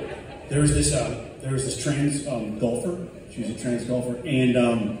 There was this trans golfer. She was a trans golfer, and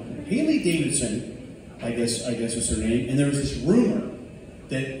Haley Davidson, I guess was her name, and there was this rumor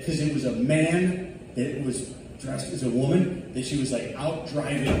that because it was a man that was dressed as a woman, that she was like out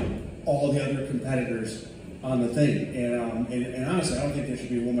driving all the other competitors on the thing. And honestly, I don't think there should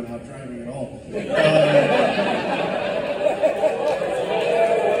be a woman out driving at all.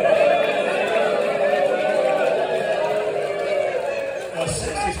 A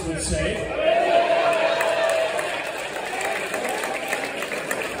sexist would say.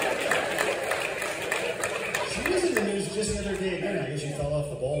 Just the other day again, I guess she fell off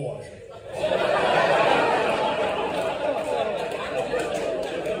the ball washer.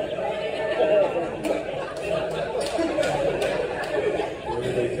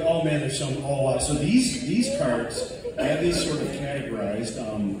 Oh man, there's some. So these cards, I have these sort of categorized. I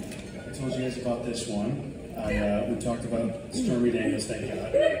told you guys about this one. We talked about Stormy Daniels, thank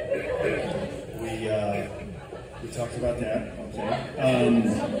God. We talked about that. Okay.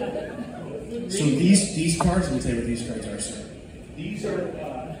 So these cards, let me tell you what these cards are, sir. These are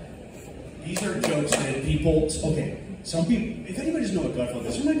jokes that people. Okay, some people. If anybody doesn't know what Gutfeld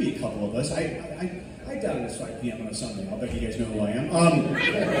is, there might be a couple of us. I doubt it's 5 p.m. on a Sunday. I'll bet you guys know who I am. But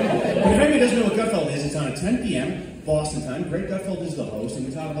if anybody doesn't know what Gutfeld is, it's on at 10 p.m. Boston time. Greg Gutfeld is the host, and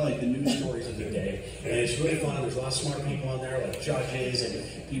we talk about like the news stories of the day. And it's really fun. There's a lot of smart people on there, like judges and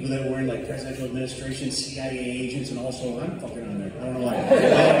people that were in like presidential administration, CIA agents, and also I'm fucking on there. I don't know why.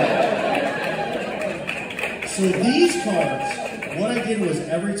 So these cards, what I did was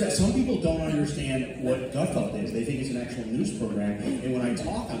every time, some people don't understand what Gutfeld is. They think it's an actual news program. And when I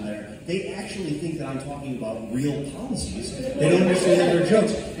talk on there, they actually think that I'm talking about real policies. They don't understand that they're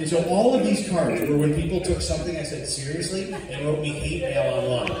jokes. And so all of these cards were when people took something I said seriously and wrote me hate mail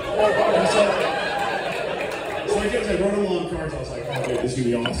online. And so I did was I wrote them on cards. I was like, oh, dude, this is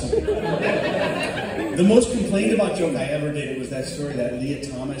going to be awesome. The most complained about joke I ever did, it was that story that Leah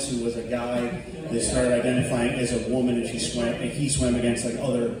Thomas, who was a guy that started identifying as a woman, and he swam against like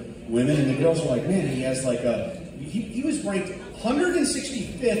other women, and the girls were like, man, he has like he was ranked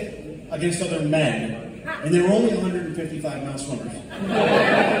 165th against other men, and there were only 155 male swimmers.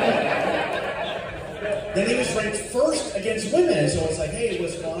 Then he was ranked first against women, and so it's like, hey,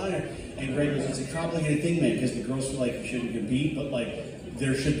 what's going on here? And Ray goes, it's a complicated thing, man, because the girls feel like you shouldn't compete, but like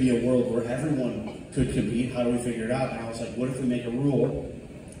there should be a world where everyone could compete. How do we figure it out? And I was like, what if we make a rule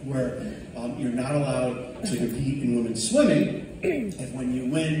where you're not allowed to compete in women's swimming if when you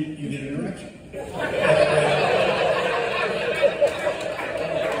win, you get an erection?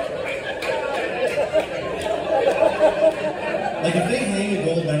 Like if they hang a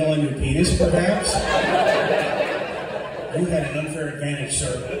gold medal on your penis, perhaps, you had an unfair advantage,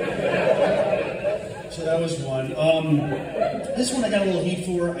 sir. So that was one. This one I got a little heat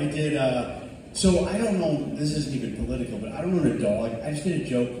for. I did, so I don't know, this isn't even political, but I don't own a dog. I just did a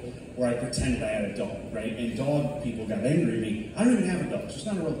joke where I pretended I had a dog, right? And dog people got angry at me. I don't even have a dog, so it's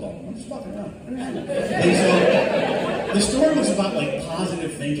not a real dog. I'm just walking around. And so the story was about like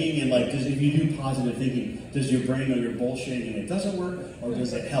positive thinking and like, if you do positive thinking, does your brain know you're bullshitting and it doesn't work, or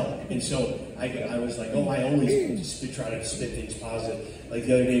does it help? And so I was like, oh, I always try to spit things positive. Like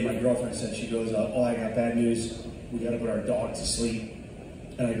the other day, my girlfriend said, she goes, oh, I got bad news. We got to put our dog to sleep.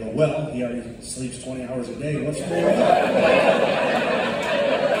 And I go, well, he already sleeps 20 hours a day. What's going on?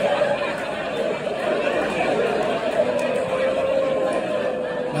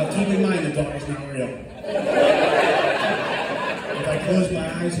 Keep in mind, the dog is not real. If I close my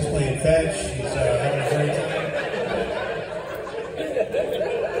eyes, he's playing fetch. He's having a great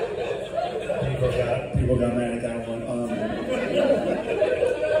time. People got mad at that one.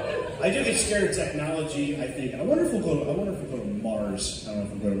 I do get scared of technology. I think I wonder if we'll go to Mars. I don't know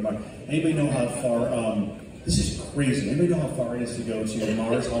if we'll go to Mars. Anybody know how far? This is crazy. Anybody know how far it is to go to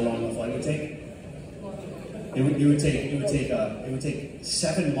Mars? How long the flight would take? It would take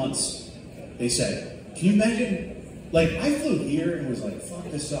 7 months, they said. Can you imagine? Like, I flew here and was like, fuck,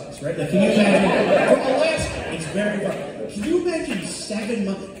 this sucks, right? Like, can you imagine? From Alaska, it's very far. Can you imagine 7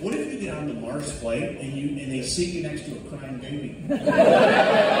 months? What if you get on the Mars flight and they sit you next to a crying baby?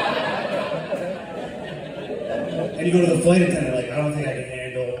 And you go to the flight attendant, like, I don't think I can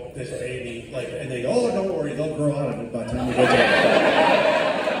handle this baby. Like, and they go, oh, don't worry, they'll grow out of it by the time we get there.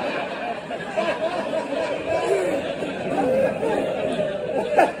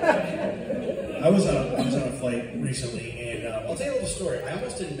 I was on a flight recently, and I'll tell you a little story. I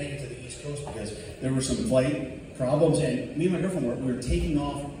almost didn't make it to the East Coast because there were some flight problems, and me and my girlfriend we were taking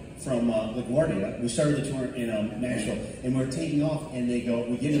off from LaGuardia. We started the tour in Nashville, and we were taking off, and we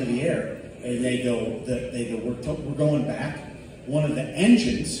get into the air, and they go, we're going back. One of the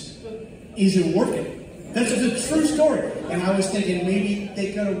engines isn't working. That's a true story. And I was thinking maybe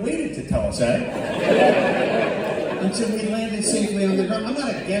they could have waited to tell us that. Until we landed safely on the ground. I'm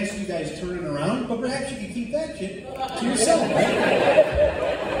not against you guys turning around, but perhaps you could keep that shit to yourself, right?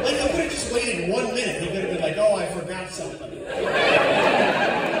 Like, I would have just waited 1 minute. He could have been like, oh, I forgot something.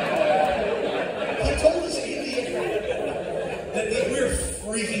 He told us in the air that we were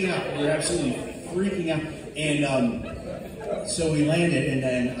freaking out. We were absolutely freaking out. And so we landed, and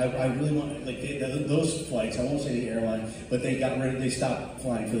then I really wanted, like, those flights, I won't say the airline, but they stopped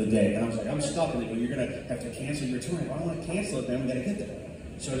flying for the day. And I was like, I'm stuck. And they go, you're going to have to cancel your tour. I don't want to cancel it, man. We got to get there.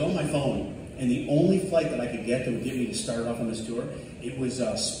 So I was on my phone, and the only flight that I could get that would get me to start off on this tour, it was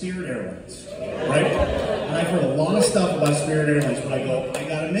Spirit Airlines, right? And I've heard a lot of stuff about Spirit Airlines, but I go, I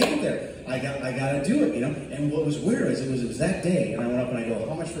got to make it there. I got to do it, you know? And what was weird is it was that day, and I went up and I go,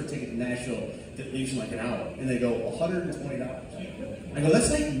 how much for a ticket to Nashville that leaves in like an hour? And they go, $120. I go, that's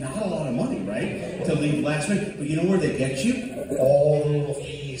like not a lot of money, right? To leave last minute. But you know where they get you? All the little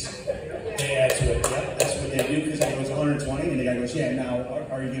fees they add to it. Yep, that's what they do, because it goes 120, and the guy goes, yeah, now,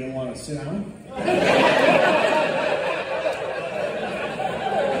 are you going to want to sit down?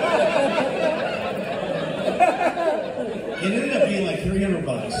 It ended up being like $300.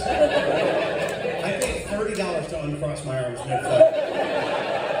 I paid $30 to uncross my arms mid-flight.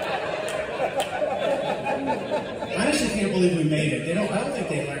 I honestly can't believe we made it. I don't think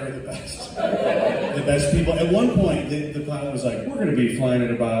they hire the best people. At one point, the pilot was like, we're going to be flying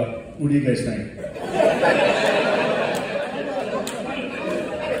at about, what do you guys think?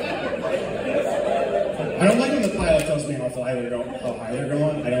 I don't like when the pilot tells me how high they're going.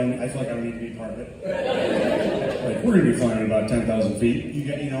 I feel like I don't need to be part of it. Like, we're going to be flying at about 10,000 feet.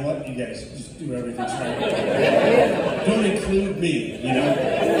 You know what? You guys just do everything's right. Don't include me, you know?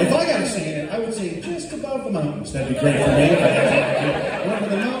 If I got to sing it, I would sing just above the mountains. That'd be great for me. Wherever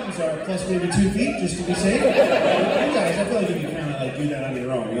the mountains are, plus maybe 2 feet, just to be safe. You guys, I feel like you can kind of like do that on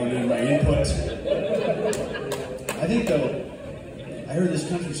your own. You don't need my input. I think, though, I heard this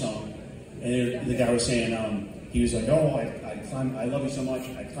country song, and the guy was saying, he was like, oh, I love you so much,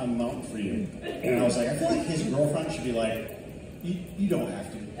 I climbed a mountain for you. And I was like, I feel like his girlfriend should be like, you don't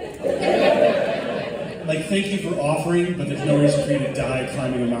have to. Like, thank you for offering, but there's no reason for you to die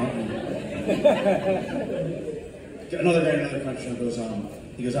climbing a mountain. Another guy in another country goes,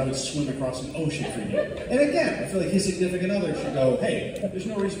 he goes, I would swim across an ocean for you. And again, I feel like his significant other should go, hey, there's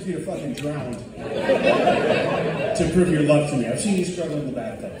no reason for you to fucking drown to prove your love to me. I've seen you struggle in the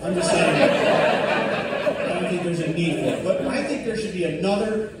bathtub. I'm just saying, I don't think there's a need for it. But I think there should be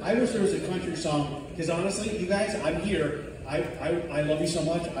another, I wish there was a country song, because honestly, you guys, I'm here. I love you so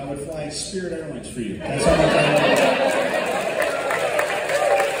much, I would fly Spirit Airlines for you. That's how much I love you.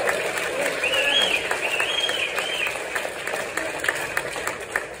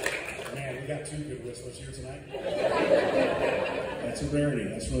 Two good whistlers here tonight. That's a rarity.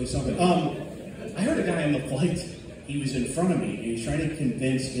 That's really something. I heard a guy on the flight. He was in front of me. He was trying to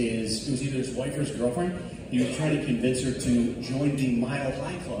convince it was either his wife or his girlfriend. He was trying to convince her to join the Mile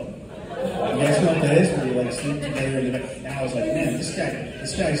High Club. You guys know what that is? Where you like sleep together in the bed. And I was like, man, this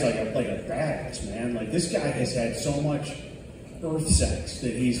guy's like a badass, man. Like this guy has had so much earth sex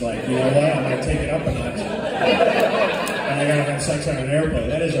that he's like, you know what? I'm gonna take it up a notch. And I gotta have sex on an airplane.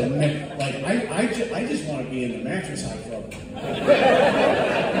 That is a myth. Like I just want to be in the mattress high club. I'm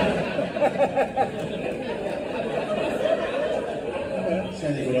trying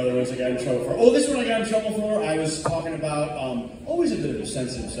to think what other ones I got in trouble for. Oh, this one I got in trouble for. I was talking about always a bit of a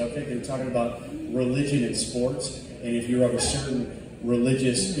sensitive subject. They were talking about religion in sports, and if you're of a certain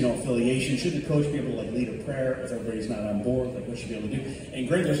religious, affiliation, should the coach be able to like lead a prayer if everybody's not on board? Like, what should he be able to do? And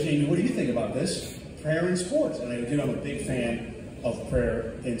Greg was saying, what do you think about this? Prayer in sports. And I go, dude, I'm a big fan of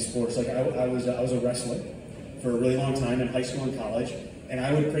prayer in sports. Like I was a wrestler for a really long time in high school and college, and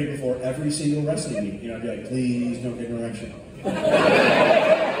I would pray before every single wrestling meet. I'd be like, please don't get an erection.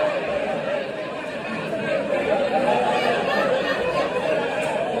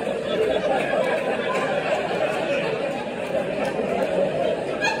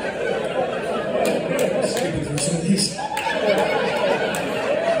 Skipping through some of these.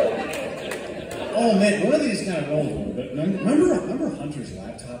 Oh man, one of these kind of old, but remember Hunter's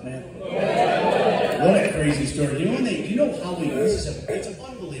laptop, man? What a crazy story. You know how we it's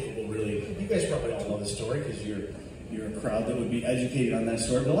unbelievable, really. You guys probably all know this story because you're a crowd that would be educated on that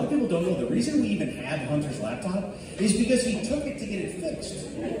story, but a lot of people don't know the reason we even have Hunter's laptop is because he took it to get it fixed.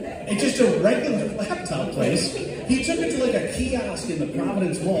 It's just a regular laptop place. He took it to like a kiosk in the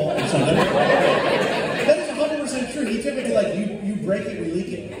Providence Mall or something. That is 100% true. He took it to like, you break it, we leak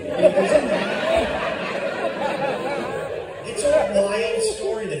it. It's a wild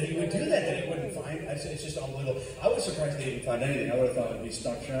story that he would do that he wouldn't find. It's just unbelievable. I was surprised they didn't find anything. I would have thought it would be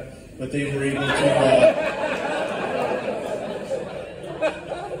stuck shut, but they were able to.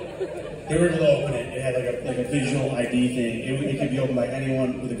 They were able to open it. It had like a visual ID thing. It could be opened by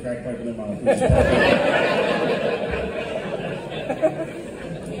anyone with a crack pipe in their mouth.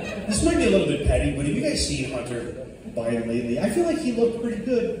 This might be a little bit petty, but have you guys seen Hunter Biden lately? I feel like he looked pretty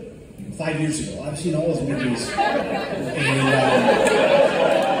good 5 years ago. I've seen all his movies. And,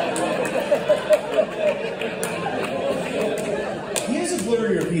 he has a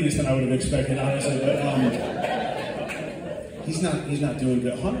blurrier penis than I would have expected, honestly, but he's not doing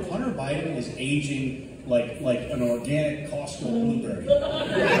good. Hunter Biden is aging like an organic Costco blueberry.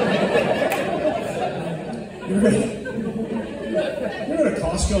 You go to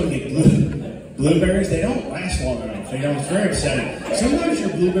Costco and get blueberries, they don't last long enough. It's very upsetting. Sometimes your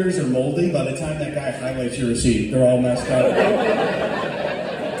blueberries are moldy by the time that guy highlights your receipt. They're all messed up.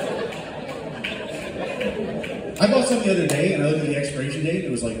 I bought some the other day, and I looked at the expiration date.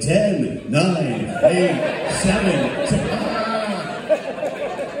 It was like 10, 9, 8, 7.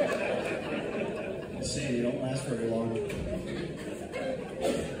 Just saying, they don't last very long.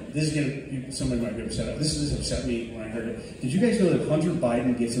 This is somebody might be upset. This upset me when I heard it. Did you guys know that Hunter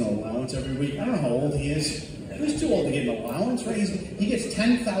Biden gets an allowance every week? I don't know how old he is. He's too old to get an allowance, right? He gets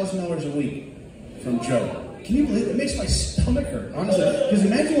 $10,000 a week from Joe. Can you believe it? It makes my stomach hurt, honestly. Because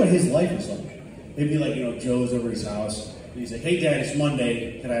imagine what his life is like. It'd be like, Joe's over his house. And he's like, hey, Dad, it's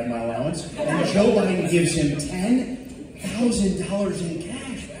Monday. Can I have my allowance? And Joe Biden gives him $10,000 in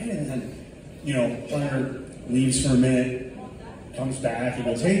cash, right? And then, Hunter leaves for a minute. Comes back, he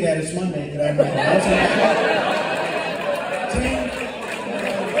goes, hey Dad, it's Monday, can I have my allowance?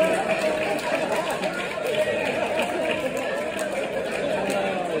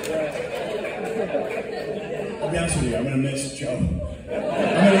 I'll be honest with you, I'm going to miss Joe.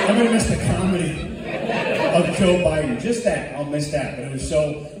 I'm going to miss the comedy of Joe Biden. Just that, I'll miss that. But it was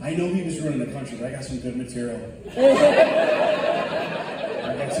I know he was running the country, but I got some good material.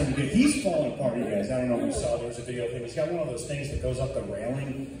 He's falling apart, you guys. I don't know if you saw, there was a video of him. He's got one of those things that goes up the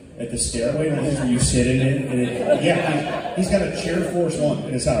railing at the stairway, one of those where you sit in it. And he's got a Chair Force 1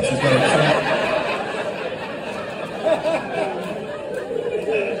 in his house. He's got a chair.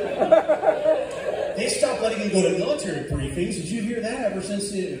 They stopped letting him go to military briefings. Did you hear that? Ever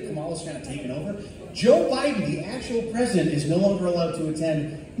since Kamala's kind of taken over, Joe Biden, the actual president, is no longer allowed to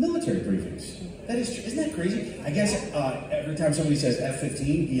attend military briefings. That is true. Isn't that crazy? I guess every time somebody says F-15,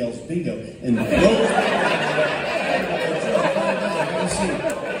 he yells bingo, and the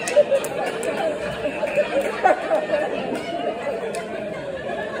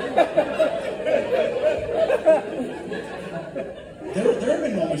There have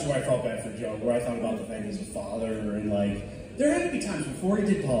been moments where I felt bad for Joe, where I thought about the fact he's a father, and like, there had to be times before he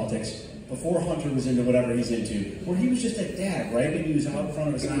did politics, before Hunter was into whatever he's into, where he was just a dad, right? Maybe he was out in front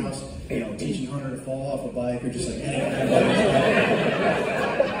of his house, teaching Hunter to fall off a bike, or just like any kind of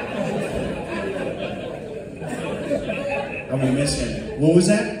I'm gonna miss him. What was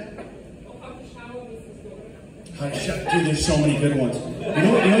that? Dude, there's so many good ones. You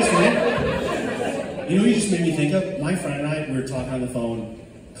know what's funny? You know what you just made me think of? My friend and I, we were talking on the phone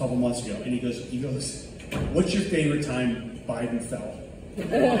a couple months ago, and he goes, what's your favorite time Biden fell?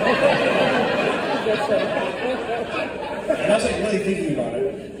 And I was like really thinking about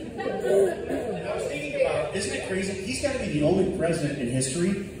it. And I was thinking about, isn't it crazy? He's got to be the only president in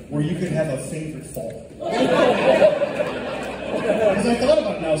history where you could have a favorite fall. Because I thought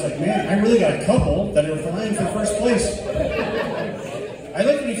about it and I was like, man, I really got a couple that are vying for first place. I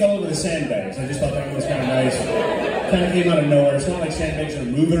like when he fell over the sandbags. I just thought that was kind of nice. Kind of came out of nowhere. It's not like sandbags are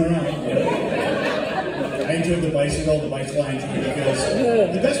moving around. I enjoyed the bicycle I enjoyed because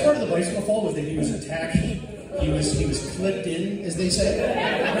the best part of the bicycle fall was that he was attached. He was clipped in, as they say.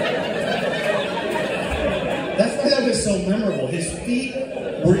 That's why that was so memorable. His feet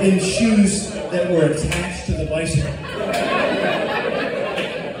were in shoes that were attached to the bicycle.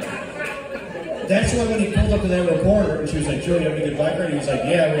 That's why when he pulled up to that reporter and she was like, Joe, you have a good bike ride? He was like,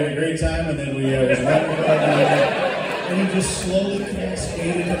 yeah, we had a great time, and then we was running and he just slowly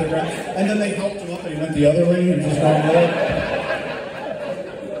cascaded to the ground. And then they helped him up and he went the other way and just ran away.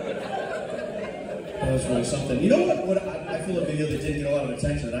 That was really something. You know what I feel a video that didn't get a lot of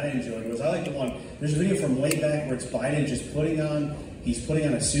attention that I enjoyed was, I like the one, there's a video from way back where it's Biden just he's putting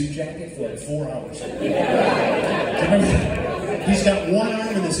on a suit jacket for like 4 hours. He's got one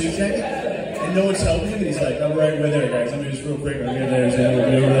arm in the suit jacket, and no one's helping him, and he's like, I'm right there, guys. Let me just real quick, I'll get there,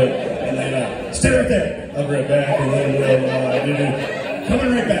 and then, stay right there. I'll be right back, and then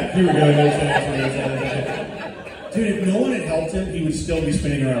coming right back. Here we go. Dude, if no one had helped him, he would still be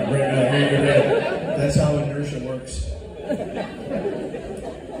spinning around. Right now, here. That's how inertia works. We're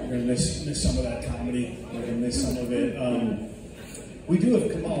going to miss some of that comedy. We're going to miss some of it. We do have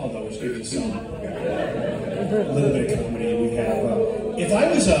Kamala, though, which gives us a little bit of comedy. We have, if I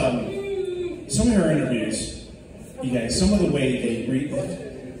was, some of her interviews, you guys, some of the way they read,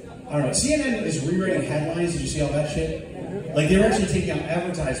 I don't know, CNN is rewriting headlines. Did you see all that shit? Like, they were actually taking out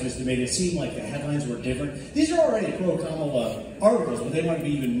advertisements that made it seem like the headlines were different. These are already pro-Kamala articles, but they want to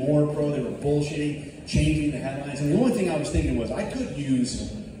be even more pro. They were bullshitting, changing the headlines. And the only thing I was thinking was, I could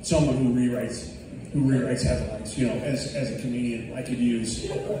use someone who rewrites headlines, as a comedian. I could use,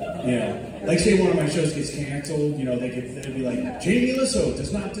 like say one of my shows gets canceled, they'd be like, Jamie Lissow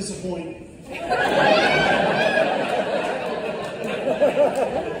does not disappoint.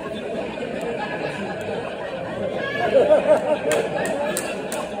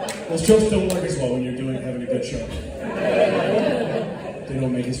 Those jokes don't work as well when you're having a good show. They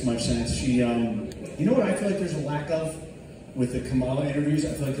don't make as much sense. She, you know what I feel like there's a lack of with the Kamala interviews?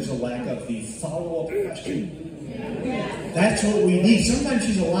 I feel like there's a lack of the follow-up question. That's what we need. Sometimes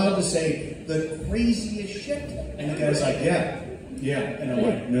she's allowed to say the craziest shit, and the guy's like, yeah, and I'm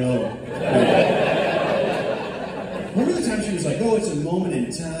like, no. Remember the time she was like, oh, it's a moment in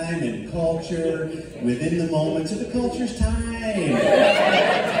time and culture, within the moment, so the culture's time.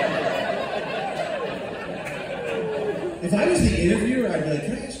 If I was the interviewer, I'd be like,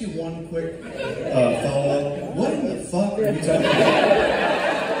 can I ask you one quick follow-up? What in the fuck are you talking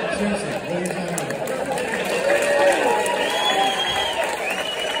about? Seriously, what are you talking about?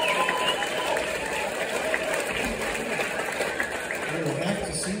 We'll have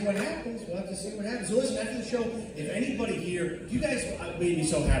to see what happens. So listen, after the show, if anybody here, you guys made me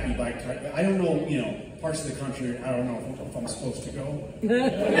so happy by, I don't know, parts of the country, I don't know if I'm supposed to go.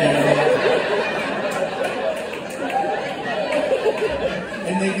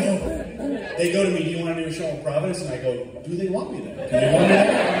 And they go to me, do you want to do a show in Providence? And I go, do they want me there? Can they want me there?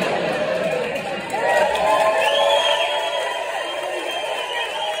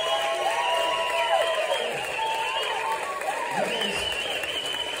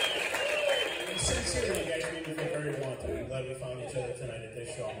 Sincerely, you guys made me feel very wanted. I'm glad we found each other tonight at this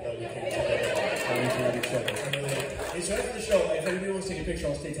show. I'm glad we came together. And we found each other. And so after the show, show, if anybody wants to take a picture,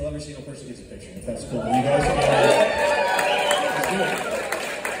 I'll stay till every single person gets a picture. If that's cool with you guys. Let's do it.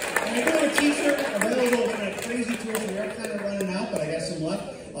 And I do have a t-shirt available in a crazy tour. We are kind of running out, but I got some left.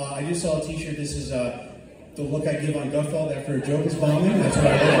 I just saw a t-shirt. This is the look I give on Gutfeld after a joke is bombing. That's what I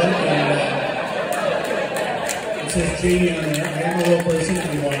look like. And it says Jamie on there. I am a real person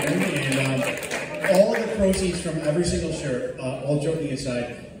if you're wondering. And all of the proceeds from every single shirt, all joking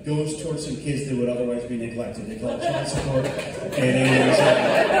aside, goes towards some kids that would otherwise be neglected. They call it child support. And anyways,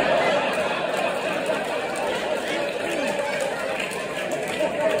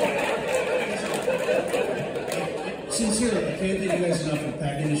 sincerely, I can't thank you guys enough for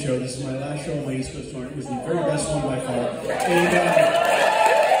packing the show. This is my last show on my East Coast tour. It was the very best one by far. And